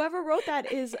 whoever wrote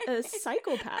that is a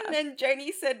psychopath. And then Joni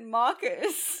said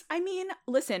Marcus. I mean,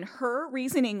 listen, her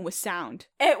reasoning was sound.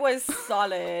 It was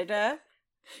solid.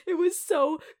 It was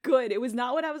so good. It was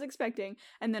not what I was expecting.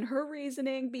 And then her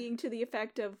reasoning being to the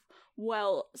effect of,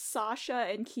 well, Sasha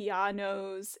and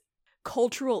Keanu's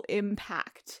cultural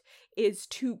impact is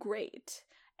too great,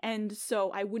 and so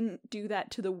I wouldn't do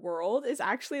that to the world, is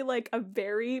actually like a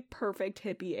very perfect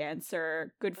hippie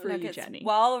answer. Good for you, Jenny.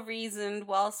 Well reasoned,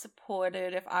 well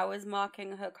supported. If I was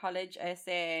marking her college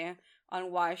essay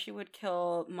on why she would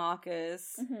kill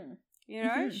Marcus, you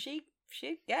know, she'd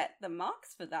get the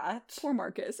marks for that. Poor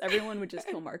Marcus. Everyone would just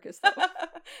kill Marcus, though.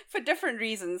 For different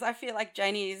reasons. I feel like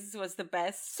Jenny's was the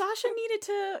best. Sasha needed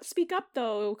to speak up,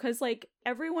 though, because, like,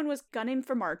 everyone was gunning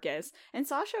for Marcus, and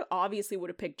Sasha obviously would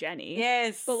have picked Jenny.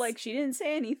 Yes. But, like, she didn't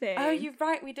say anything. Oh, you're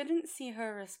right. We didn't see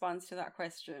her response to that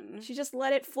question. She just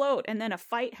let it float, and then a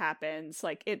fight happens.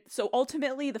 So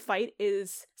ultimately, the fight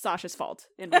is Sasha's fault,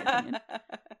 in my opinion.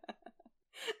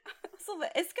 So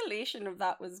the escalation of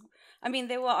that was, I mean,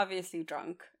 they were obviously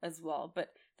drunk as well, but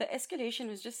the escalation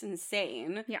was just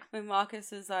insane. Yeah. When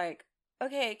Marcus is like,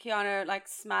 okay, Keanu, like,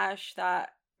 smash that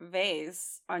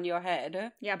vase on your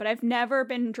head. Yeah, but I've never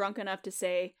been drunk enough to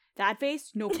say, that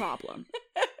vase, no problem.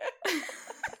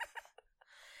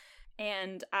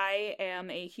 And I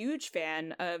am a huge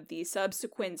fan of the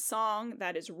subsequent song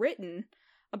that is written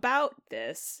about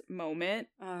this moment.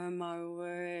 Oh my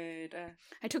word.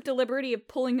 I took the liberty of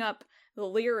pulling up the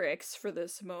lyrics for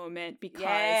this moment because...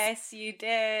 Yes, you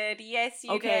did. Yes,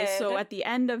 you did. Okay, so at the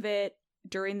end of it,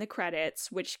 during the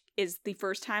credits, which is the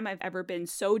first time I've ever been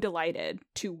so delighted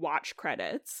to watch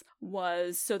credits,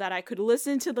 was so that I could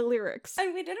listen to the lyrics.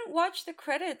 And we didn't watch the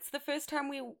credits the first time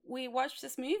we watched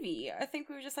this movie. I think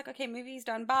we were just like, okay, movie's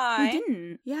done, bye. We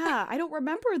didn't. Yeah, I don't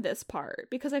remember this part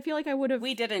because I feel like I would have...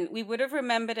 We didn't. We would have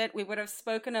remembered it. We would have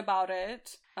spoken about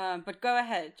it. But go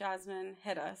ahead, Jasmine,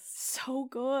 hit us. So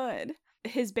good.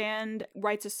 His band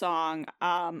writes a song,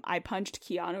 I Punched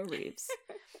Keanu Reeves.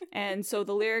 And so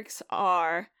the lyrics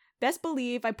are, best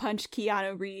believe I punched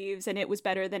Keanu Reeves and it was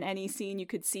better than any scene you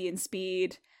could see in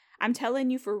Speed. I'm telling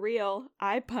you for real,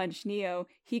 I punched Neo.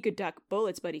 He could duck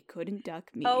bullets, but he couldn't duck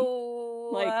me. Oh,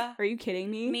 Like, are you kidding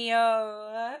me?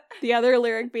 Mio. The other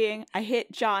lyric being, I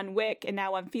hit John Wick and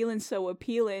now I'm feeling so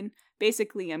appealing.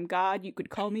 Basically, I'm God. You could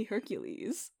call me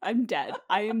Hercules. I'm dead.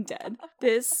 I am dead.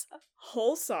 This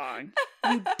whole song,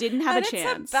 you didn't have a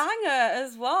chance. It's a banger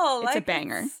as well. It's a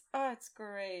banger. It's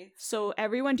great. So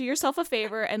everyone do yourself a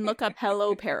favor and look up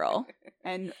Hello Peril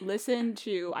and listen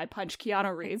to I Punch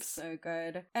Keanu Reeves. It's so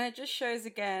good. And it just shows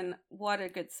again what a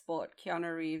good sport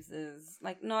Keanu Reeves is.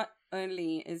 Like, not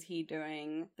only is he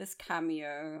doing this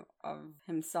cameo of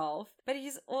himself, but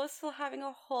he's also having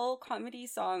a whole comedy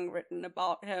song written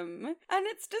about him. And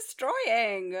it's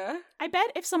destroying. I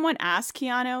bet if someone asked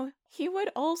Keanu, he would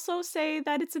also say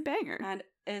that it's a banger. And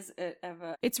is it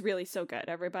ever? It's really so good.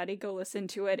 Everybody go listen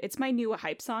to it. It's my new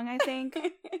hype song, I think.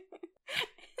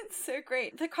 It's so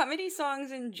great. The comedy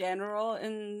songs in general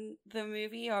in the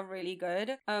movie are really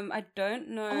good. I don't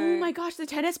know. Oh my gosh, the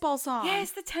tennis ball song.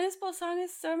 Yes, the tennis ball song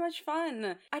is so much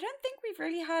fun. I don't think we've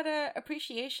really had a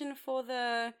appreciation for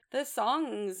the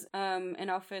songs in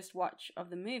our first watch of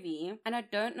the movie. And I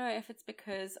don't know if it's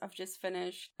because I've just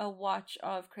finished a watch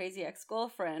of Crazy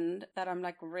Ex-Girlfriend that I'm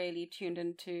like really tuned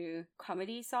into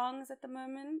comedy songs at the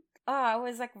moment. Oh, I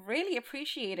was like really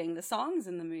appreciating the songs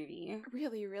in the movie.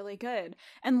 Really, really good.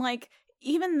 And like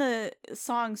even the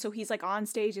song, so he's like on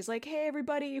stage, is like, hey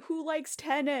everybody, who likes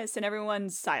tennis? And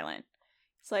everyone's silent.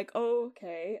 It's like,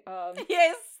 okay.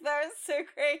 Yes, that was so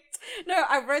great. No,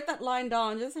 I wrote that line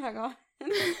down. Just hang on.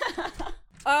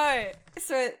 Oh,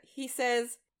 so he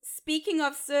says, speaking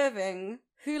of serving,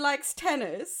 who likes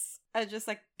tennis? And just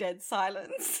like dead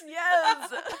silence.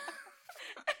 Yes.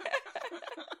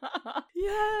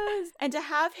 Yes. And to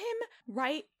have him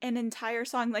write an entire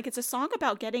song, like it's a song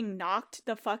about getting knocked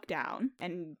the fuck down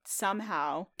and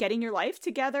somehow getting your life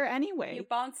together anyway. You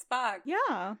bounce back.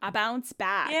 Yeah. I bounce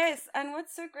back. Yes, and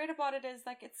what's so great about it is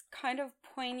like it's kind of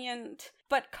poignant,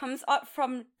 but comes up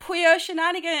from pure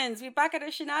shenanigans. We're back at a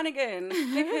shenanigan.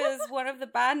 Because one of the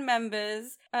band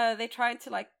members, they tried to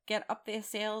like get up their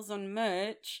sales on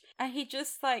merch, and he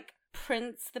just like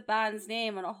prints the band's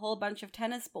name on a whole bunch of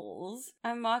tennis balls.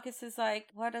 And Marcus is like,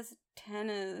 what does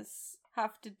tennis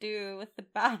have to do with the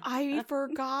band? I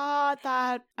forgot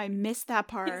that. I missed that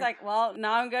part. He's like, well,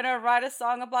 now I'm gonna write a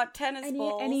song about tennis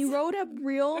balls. And he wrote a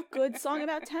real good song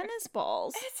about tennis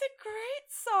balls. It's a great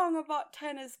song about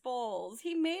tennis balls.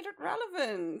 He made it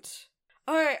relevant.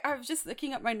 Oh, I was just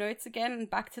looking at my notes again and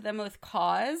back to them with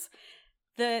cars.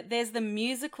 There's the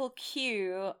musical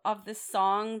cue of the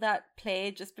song that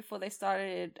played just before they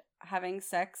started having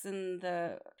sex in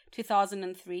the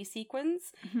 2003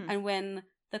 sequence. Mm-hmm. And when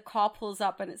the car pulls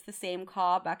up and it's the same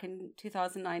car back in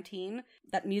 2019,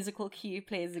 that musical cue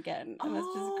plays again. And that's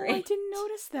just great. I didn't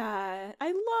notice that. I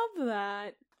love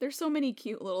that. There's so many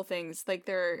cute little things. Like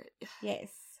Yes.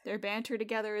 Their banter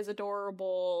together is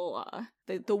adorable.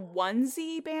 The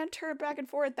onesie banter back and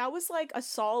forth, that was like a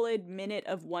solid minute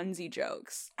of onesie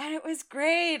jokes. And it was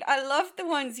great. I loved the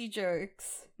onesie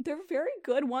jokes. They're very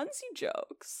good onesie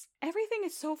jokes. Everything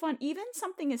is so fun. Even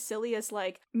something as silly as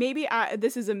like, maybe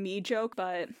this is a me joke,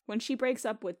 but when she breaks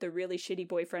up with the really shitty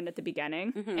boyfriend at the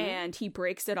beginning, Mm-hmm. and he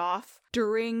breaks it off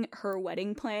during her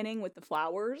wedding planning with the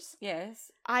flowers.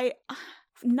 Yes.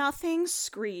 Nothing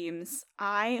screams,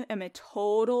 I am a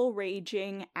total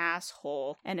raging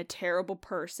asshole and a terrible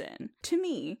person to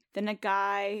me than a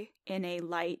guy in a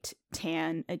light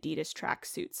tan Adidas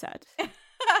tracksuit set.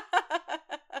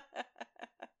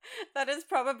 That is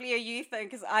probably a you thing,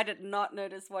 because I did not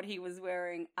notice what he was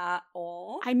wearing at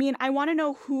all. I mean, I want to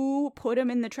know who put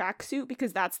him in the tracksuit,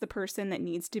 because that's the person that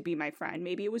needs to be my friend.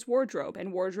 Maybe it was Wardrobe,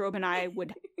 and Wardrobe and I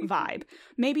would vibe.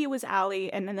 Maybe it was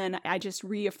Allie, and then I just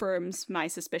reaffirms my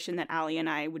suspicion that Allie and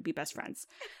I would be best friends.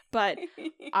 But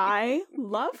I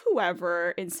love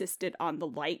whoever insisted on the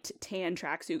light tan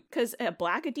tracksuit, because a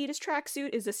black Adidas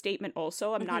tracksuit is a statement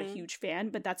also. I'm not a huge fan,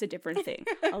 but that's a different thing.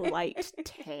 A light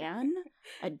tan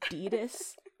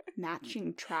Adidas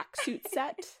matching tracksuit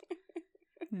set?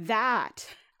 That,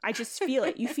 I just feel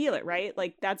it. You feel it, right?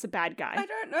 Like, that's a bad guy. I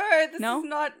don't know. This No? is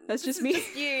not... That's this just is me?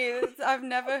 Just you. I've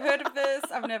never heard of this.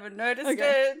 I've never noticed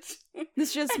Okay. it.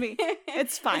 It's just me.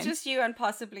 It's fine. It's just you and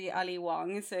possibly Ali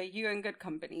Wong, so you in good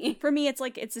company. For me, it's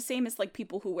like, it's the same as like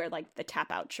people who wear like the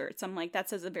tap out shirts. I'm like, that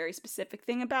says a very specific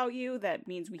thing about you that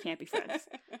means we can't be friends.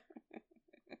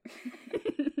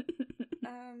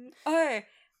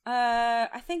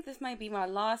 I think this might be my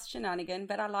last shenanigan,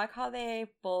 but I like how they're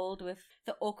bold with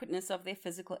the awkwardness of their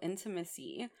physical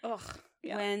intimacy. Ugh.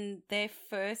 Yeah. When they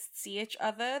first see each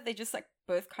other, they're just like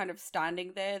both kind of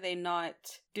standing there. They're not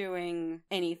doing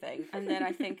anything. And then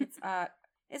I think it's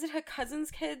is it her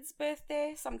cousin's kid's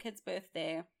birthday? Some kid's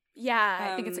birthday.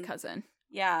 Yeah, I think it's a cousin.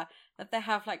 Yeah, that they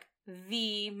have like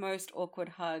the most awkward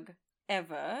hug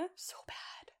ever. So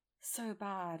bad. So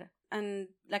bad. And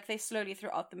like they slowly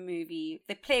throughout the movie,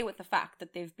 they play with the fact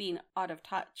that they've been out of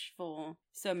touch for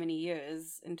so many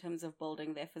years in terms of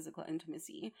building their physical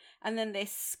intimacy. And then they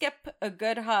skip a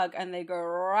good hug and they go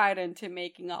right into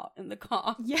making out in the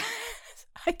car. Yes,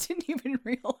 I didn't even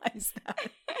realize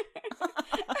that.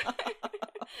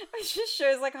 It just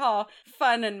shows like how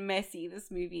fun and messy this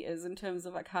movie is in terms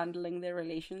of like handling their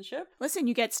relationship. Listen,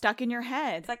 you get stuck in your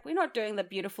head. It's like, we're not doing the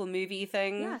beautiful movie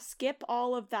thing. Yeah, skip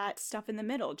all of that stuff in the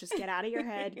middle. Just get out of your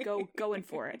head, going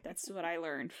for it. That's what I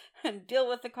learned. And deal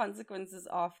with the consequences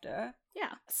after.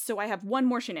 Yeah. So I have one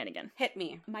more shenanigan. Hit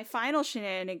me. My final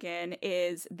shenanigan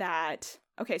is that,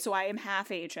 okay, so I am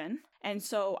half Asian, and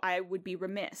so I would be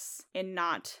remiss in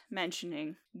not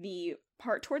mentioning the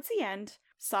part towards the end.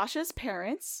 Sasha's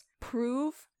parents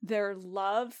prove their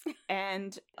love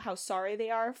and how sorry they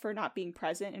are for not being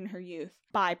present in her youth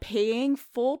by paying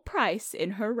full price in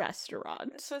her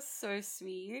restaurant. This was so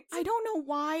sweet. I don't know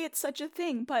why it's such a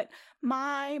thing, but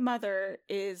my mother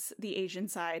is the Asian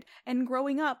side, and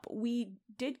growing up, we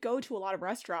did go to a lot of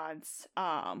restaurants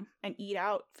and eat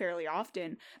out fairly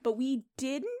often, but we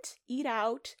didn't eat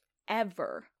out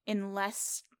ever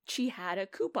unless she had a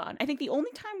coupon. I think the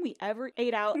only time we ever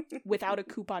ate out without a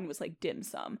coupon was like dim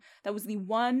sum. That was the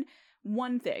one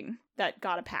thing that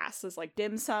got a pass. Was like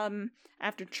dim sum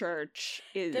after church.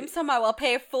 Dim sum I will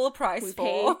pay full price we for.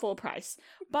 pay full price.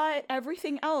 But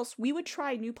everything else, we would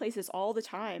try new places all the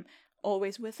time,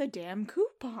 always with a damn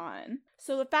coupon.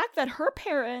 So the fact that her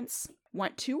parents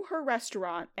went to her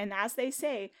restaurant and, as they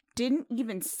say, didn't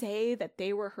even say that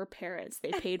they were her parents.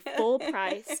 They paid full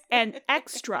price and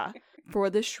extra for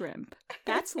the shrimp.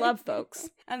 That's love,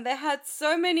 folks. And they had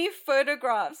so many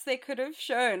photographs they could have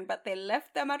shown, but they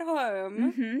left them at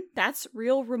home. Mm-hmm. That's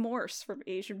real remorse from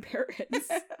Asian parents.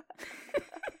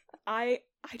 I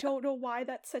don't know why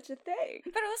that's such a thing.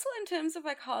 But also in terms of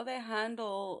like how they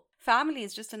handle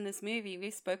families just in this movie,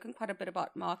 we've spoken quite a bit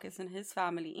about Marcus and his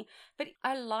family, but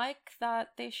I like that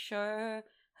they show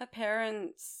her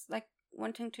parents like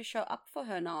wanting to show up for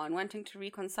her now and wanting to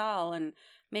reconcile and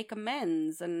make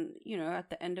amends. And, you know, at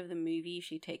the end of the movie,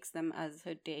 she takes them as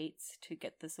her dates to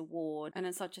get this award. And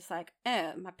it's not just like,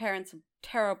 my parents are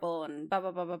terrible and blah,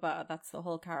 blah, blah, blah, blah. That's the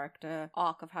whole character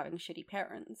arc of having shitty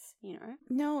parents, you know?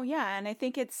 No, yeah, and I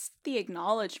think it's the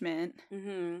acknowledgement.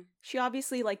 Mm-hmm. She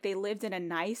obviously, like, they lived in a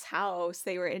nice house.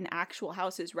 They were in actual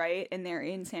houses, right? And they're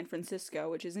in San Francisco,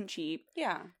 which isn't cheap.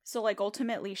 Yeah. So, like,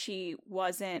 ultimately, she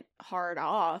wasn't hard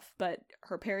off, but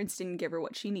her parents didn't give her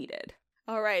what she needed.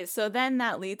 All right, so then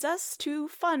that leads us to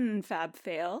fun fab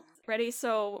fail. Ready?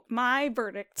 So my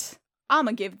verdict, I'm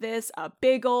gonna give this a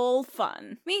big ol'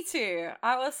 fun. Me too.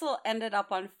 I also ended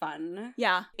up on fun.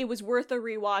 Yeah, it was worth a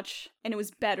rewatch, and it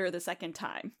was better the second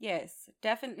time. Yes,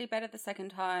 definitely better the second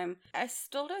time. I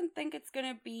still don't think it's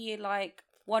gonna be like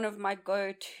one of my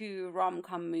go-to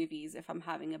rom-com movies if I'm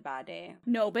having a bad day.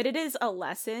 No, but it is a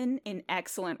lesson in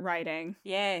excellent writing.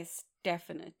 Yes,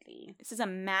 definitely. This is a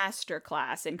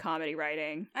masterclass in comedy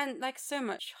writing. And like so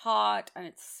much heart, and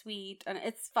it's sweet, and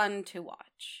it's fun to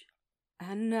watch.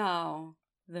 And now,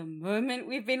 the moment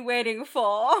we've been waiting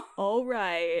for. All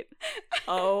right.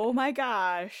 Oh my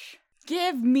gosh.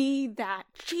 Give me that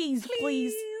cheese,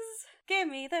 please. Give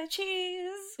me the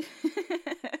cheese.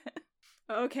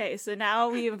 Okay, so now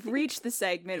we have reached the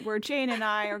segment where Jane and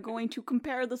I are going to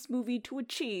compare this movie to a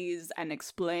cheese and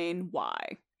explain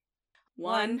why.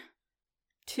 1,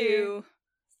 2,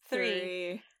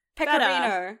 3.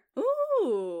 Pecorino.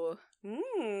 Ooh,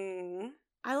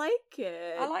 I like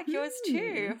it. I like yours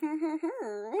too.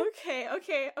 Okay.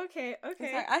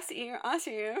 It's like, I see you.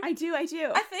 I do.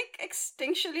 I think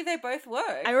instinctually they both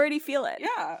work. I already feel it.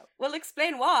 Yeah. We'll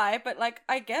explain why, but like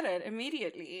I get it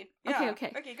immediately. Yeah.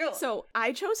 Okay, go. So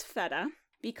I chose feta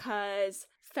because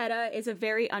feta is a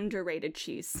very underrated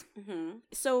cheese. Mm-hmm.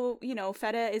 So, you know,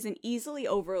 feta is an easily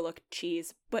overlooked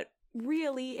cheese, but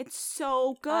really, it's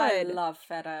so good. I love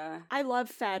feta. I love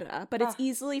feta, but it's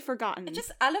easily forgotten. It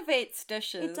just elevates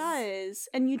dishes. It does,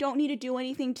 and you don't need to do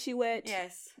anything to it.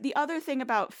 Yes. The other thing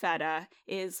about feta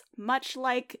is, much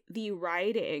like the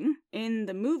writing in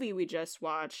the movie we just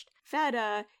watched,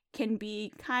 feta can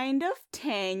be kind of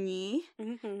tangy,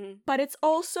 but it's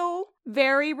also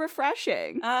very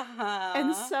refreshing. Uh-huh.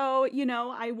 And so, you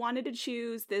know, I wanted to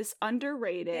choose this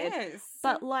underrated,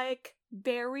 but like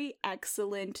very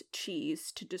excellent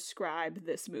cheese to describe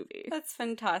this movie. That's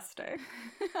fantastic.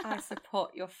 I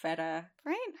support your feta.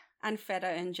 Right? And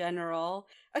feta in general.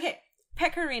 Okay,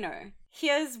 pecorino.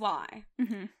 Here's why.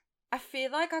 Mm-hmm. I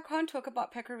feel like I can't talk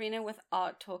about pecorino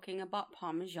without talking about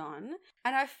Parmesan.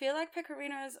 And I feel like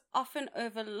pecorino is often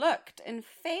overlooked in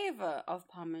favor of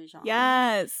Parmesan.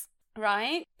 Yes.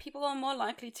 Right? People are more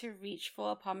likely to reach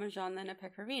for a Parmesan than a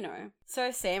pecorino.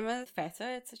 So same with feta,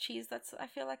 it's a cheese that's, I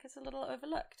feel like, it's a little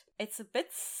overlooked. It's a bit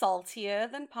saltier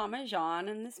than Parmesan,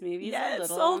 and this movie is a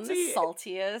little on the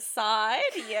saltier side.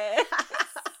 Yes.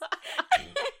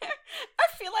 I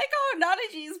feel like our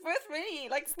analogies both really,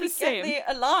 like, they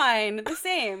align. The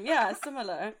same. Yeah,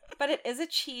 similar. But it is a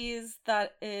cheese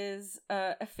that is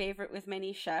a favorite with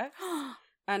many chefs.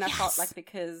 And I felt like,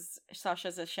 because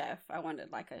Sasha's a chef, I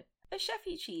wanted like a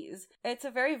chefy cheese. It's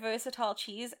a very versatile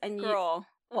cheese, and Girl.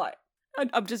 What?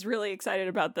 I'm just really excited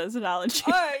about this analogy.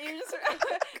 Oh, you just...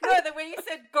 No, then when you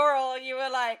said girl, you were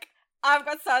like, I've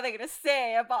got something to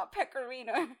say about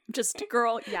pecorino. Just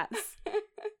girl, yes.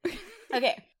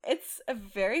 Okay, it's a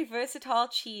very versatile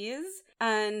cheese,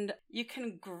 and you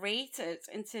can grate it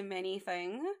into many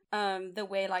things. The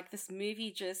way, like, this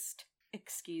movie just...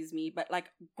 excuse me, but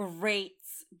like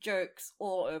grates jokes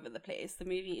all over the place. The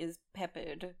movie is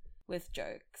peppered with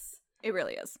jokes. It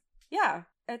really is. Yeah,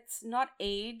 it's not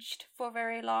aged for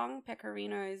very long.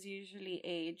 Pecorino is usually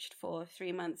aged for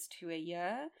 3 months to a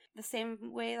year. The same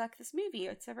way like this movie.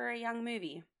 It's a very young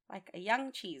movie. Like a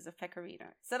young cheese of pecorino.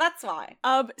 So that's why.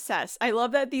 Obsessed. I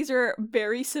love that these are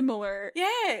very similar.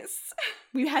 Yes.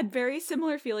 We had very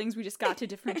similar feelings. We just got to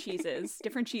different cheeses.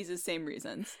 Different cheeses, same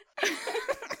reasons.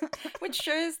 Which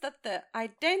shows that the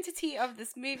identity of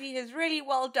this movie is really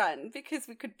well done, because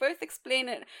we could both explain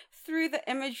it through the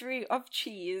imagery of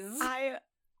cheese.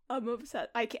 I'm obsessed.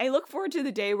 I look forward to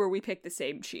the day where we pick the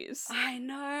same cheese. I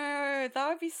know. That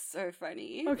would be so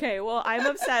funny. Okay, well, I'm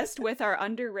obsessed with our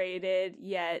underrated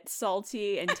yet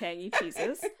salty and tangy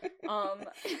cheeses.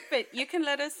 But you can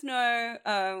let us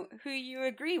know who you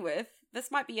agree with. This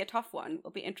might be a tough one.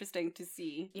 It'll be interesting to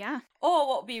see. Yeah. Or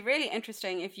what would be really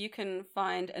interesting if you can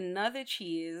find another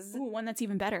cheese. Ooh, one that's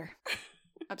even better.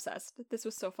 Obsessed. This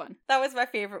was so fun. That was my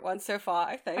favorite one so far,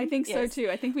 I think. I think so too.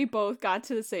 I think we both got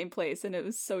to the same place and it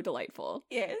was so delightful.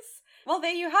 Yes. Well,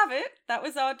 there you have it. That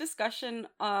was our discussion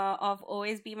of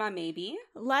Always Be My Maybe.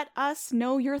 Let us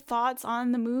know your thoughts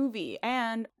on the movie.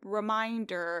 And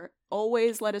reminder,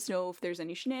 always let us know if there's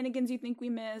any shenanigans you think we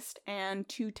missed and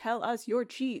to tell us your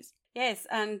cheese. Yes,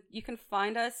 and you can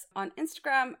find us on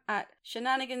Instagram at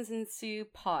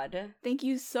shenanigansensupod. Thank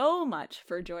you so much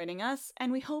for joining us, and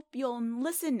we hope you'll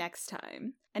listen next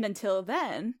time. And until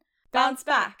then, bounce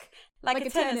back. Like a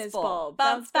tennis ball,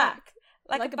 bounce back.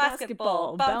 Like a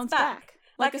basketball, bounce back.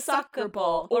 Like a soccer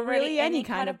ball, or really any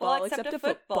kind of ball except a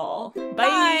football.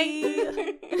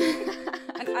 Bye!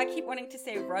 And I keep wanting to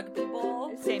say rugby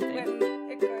ball. Same thing.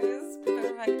 When it goes,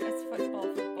 but like it's football.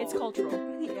 It's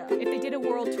cultural. Yeah. If they did a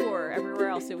world tour everywhere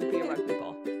else, it would be a rugby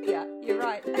ball. Yeah, you're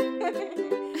right.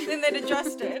 Then they'd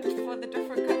adjust it for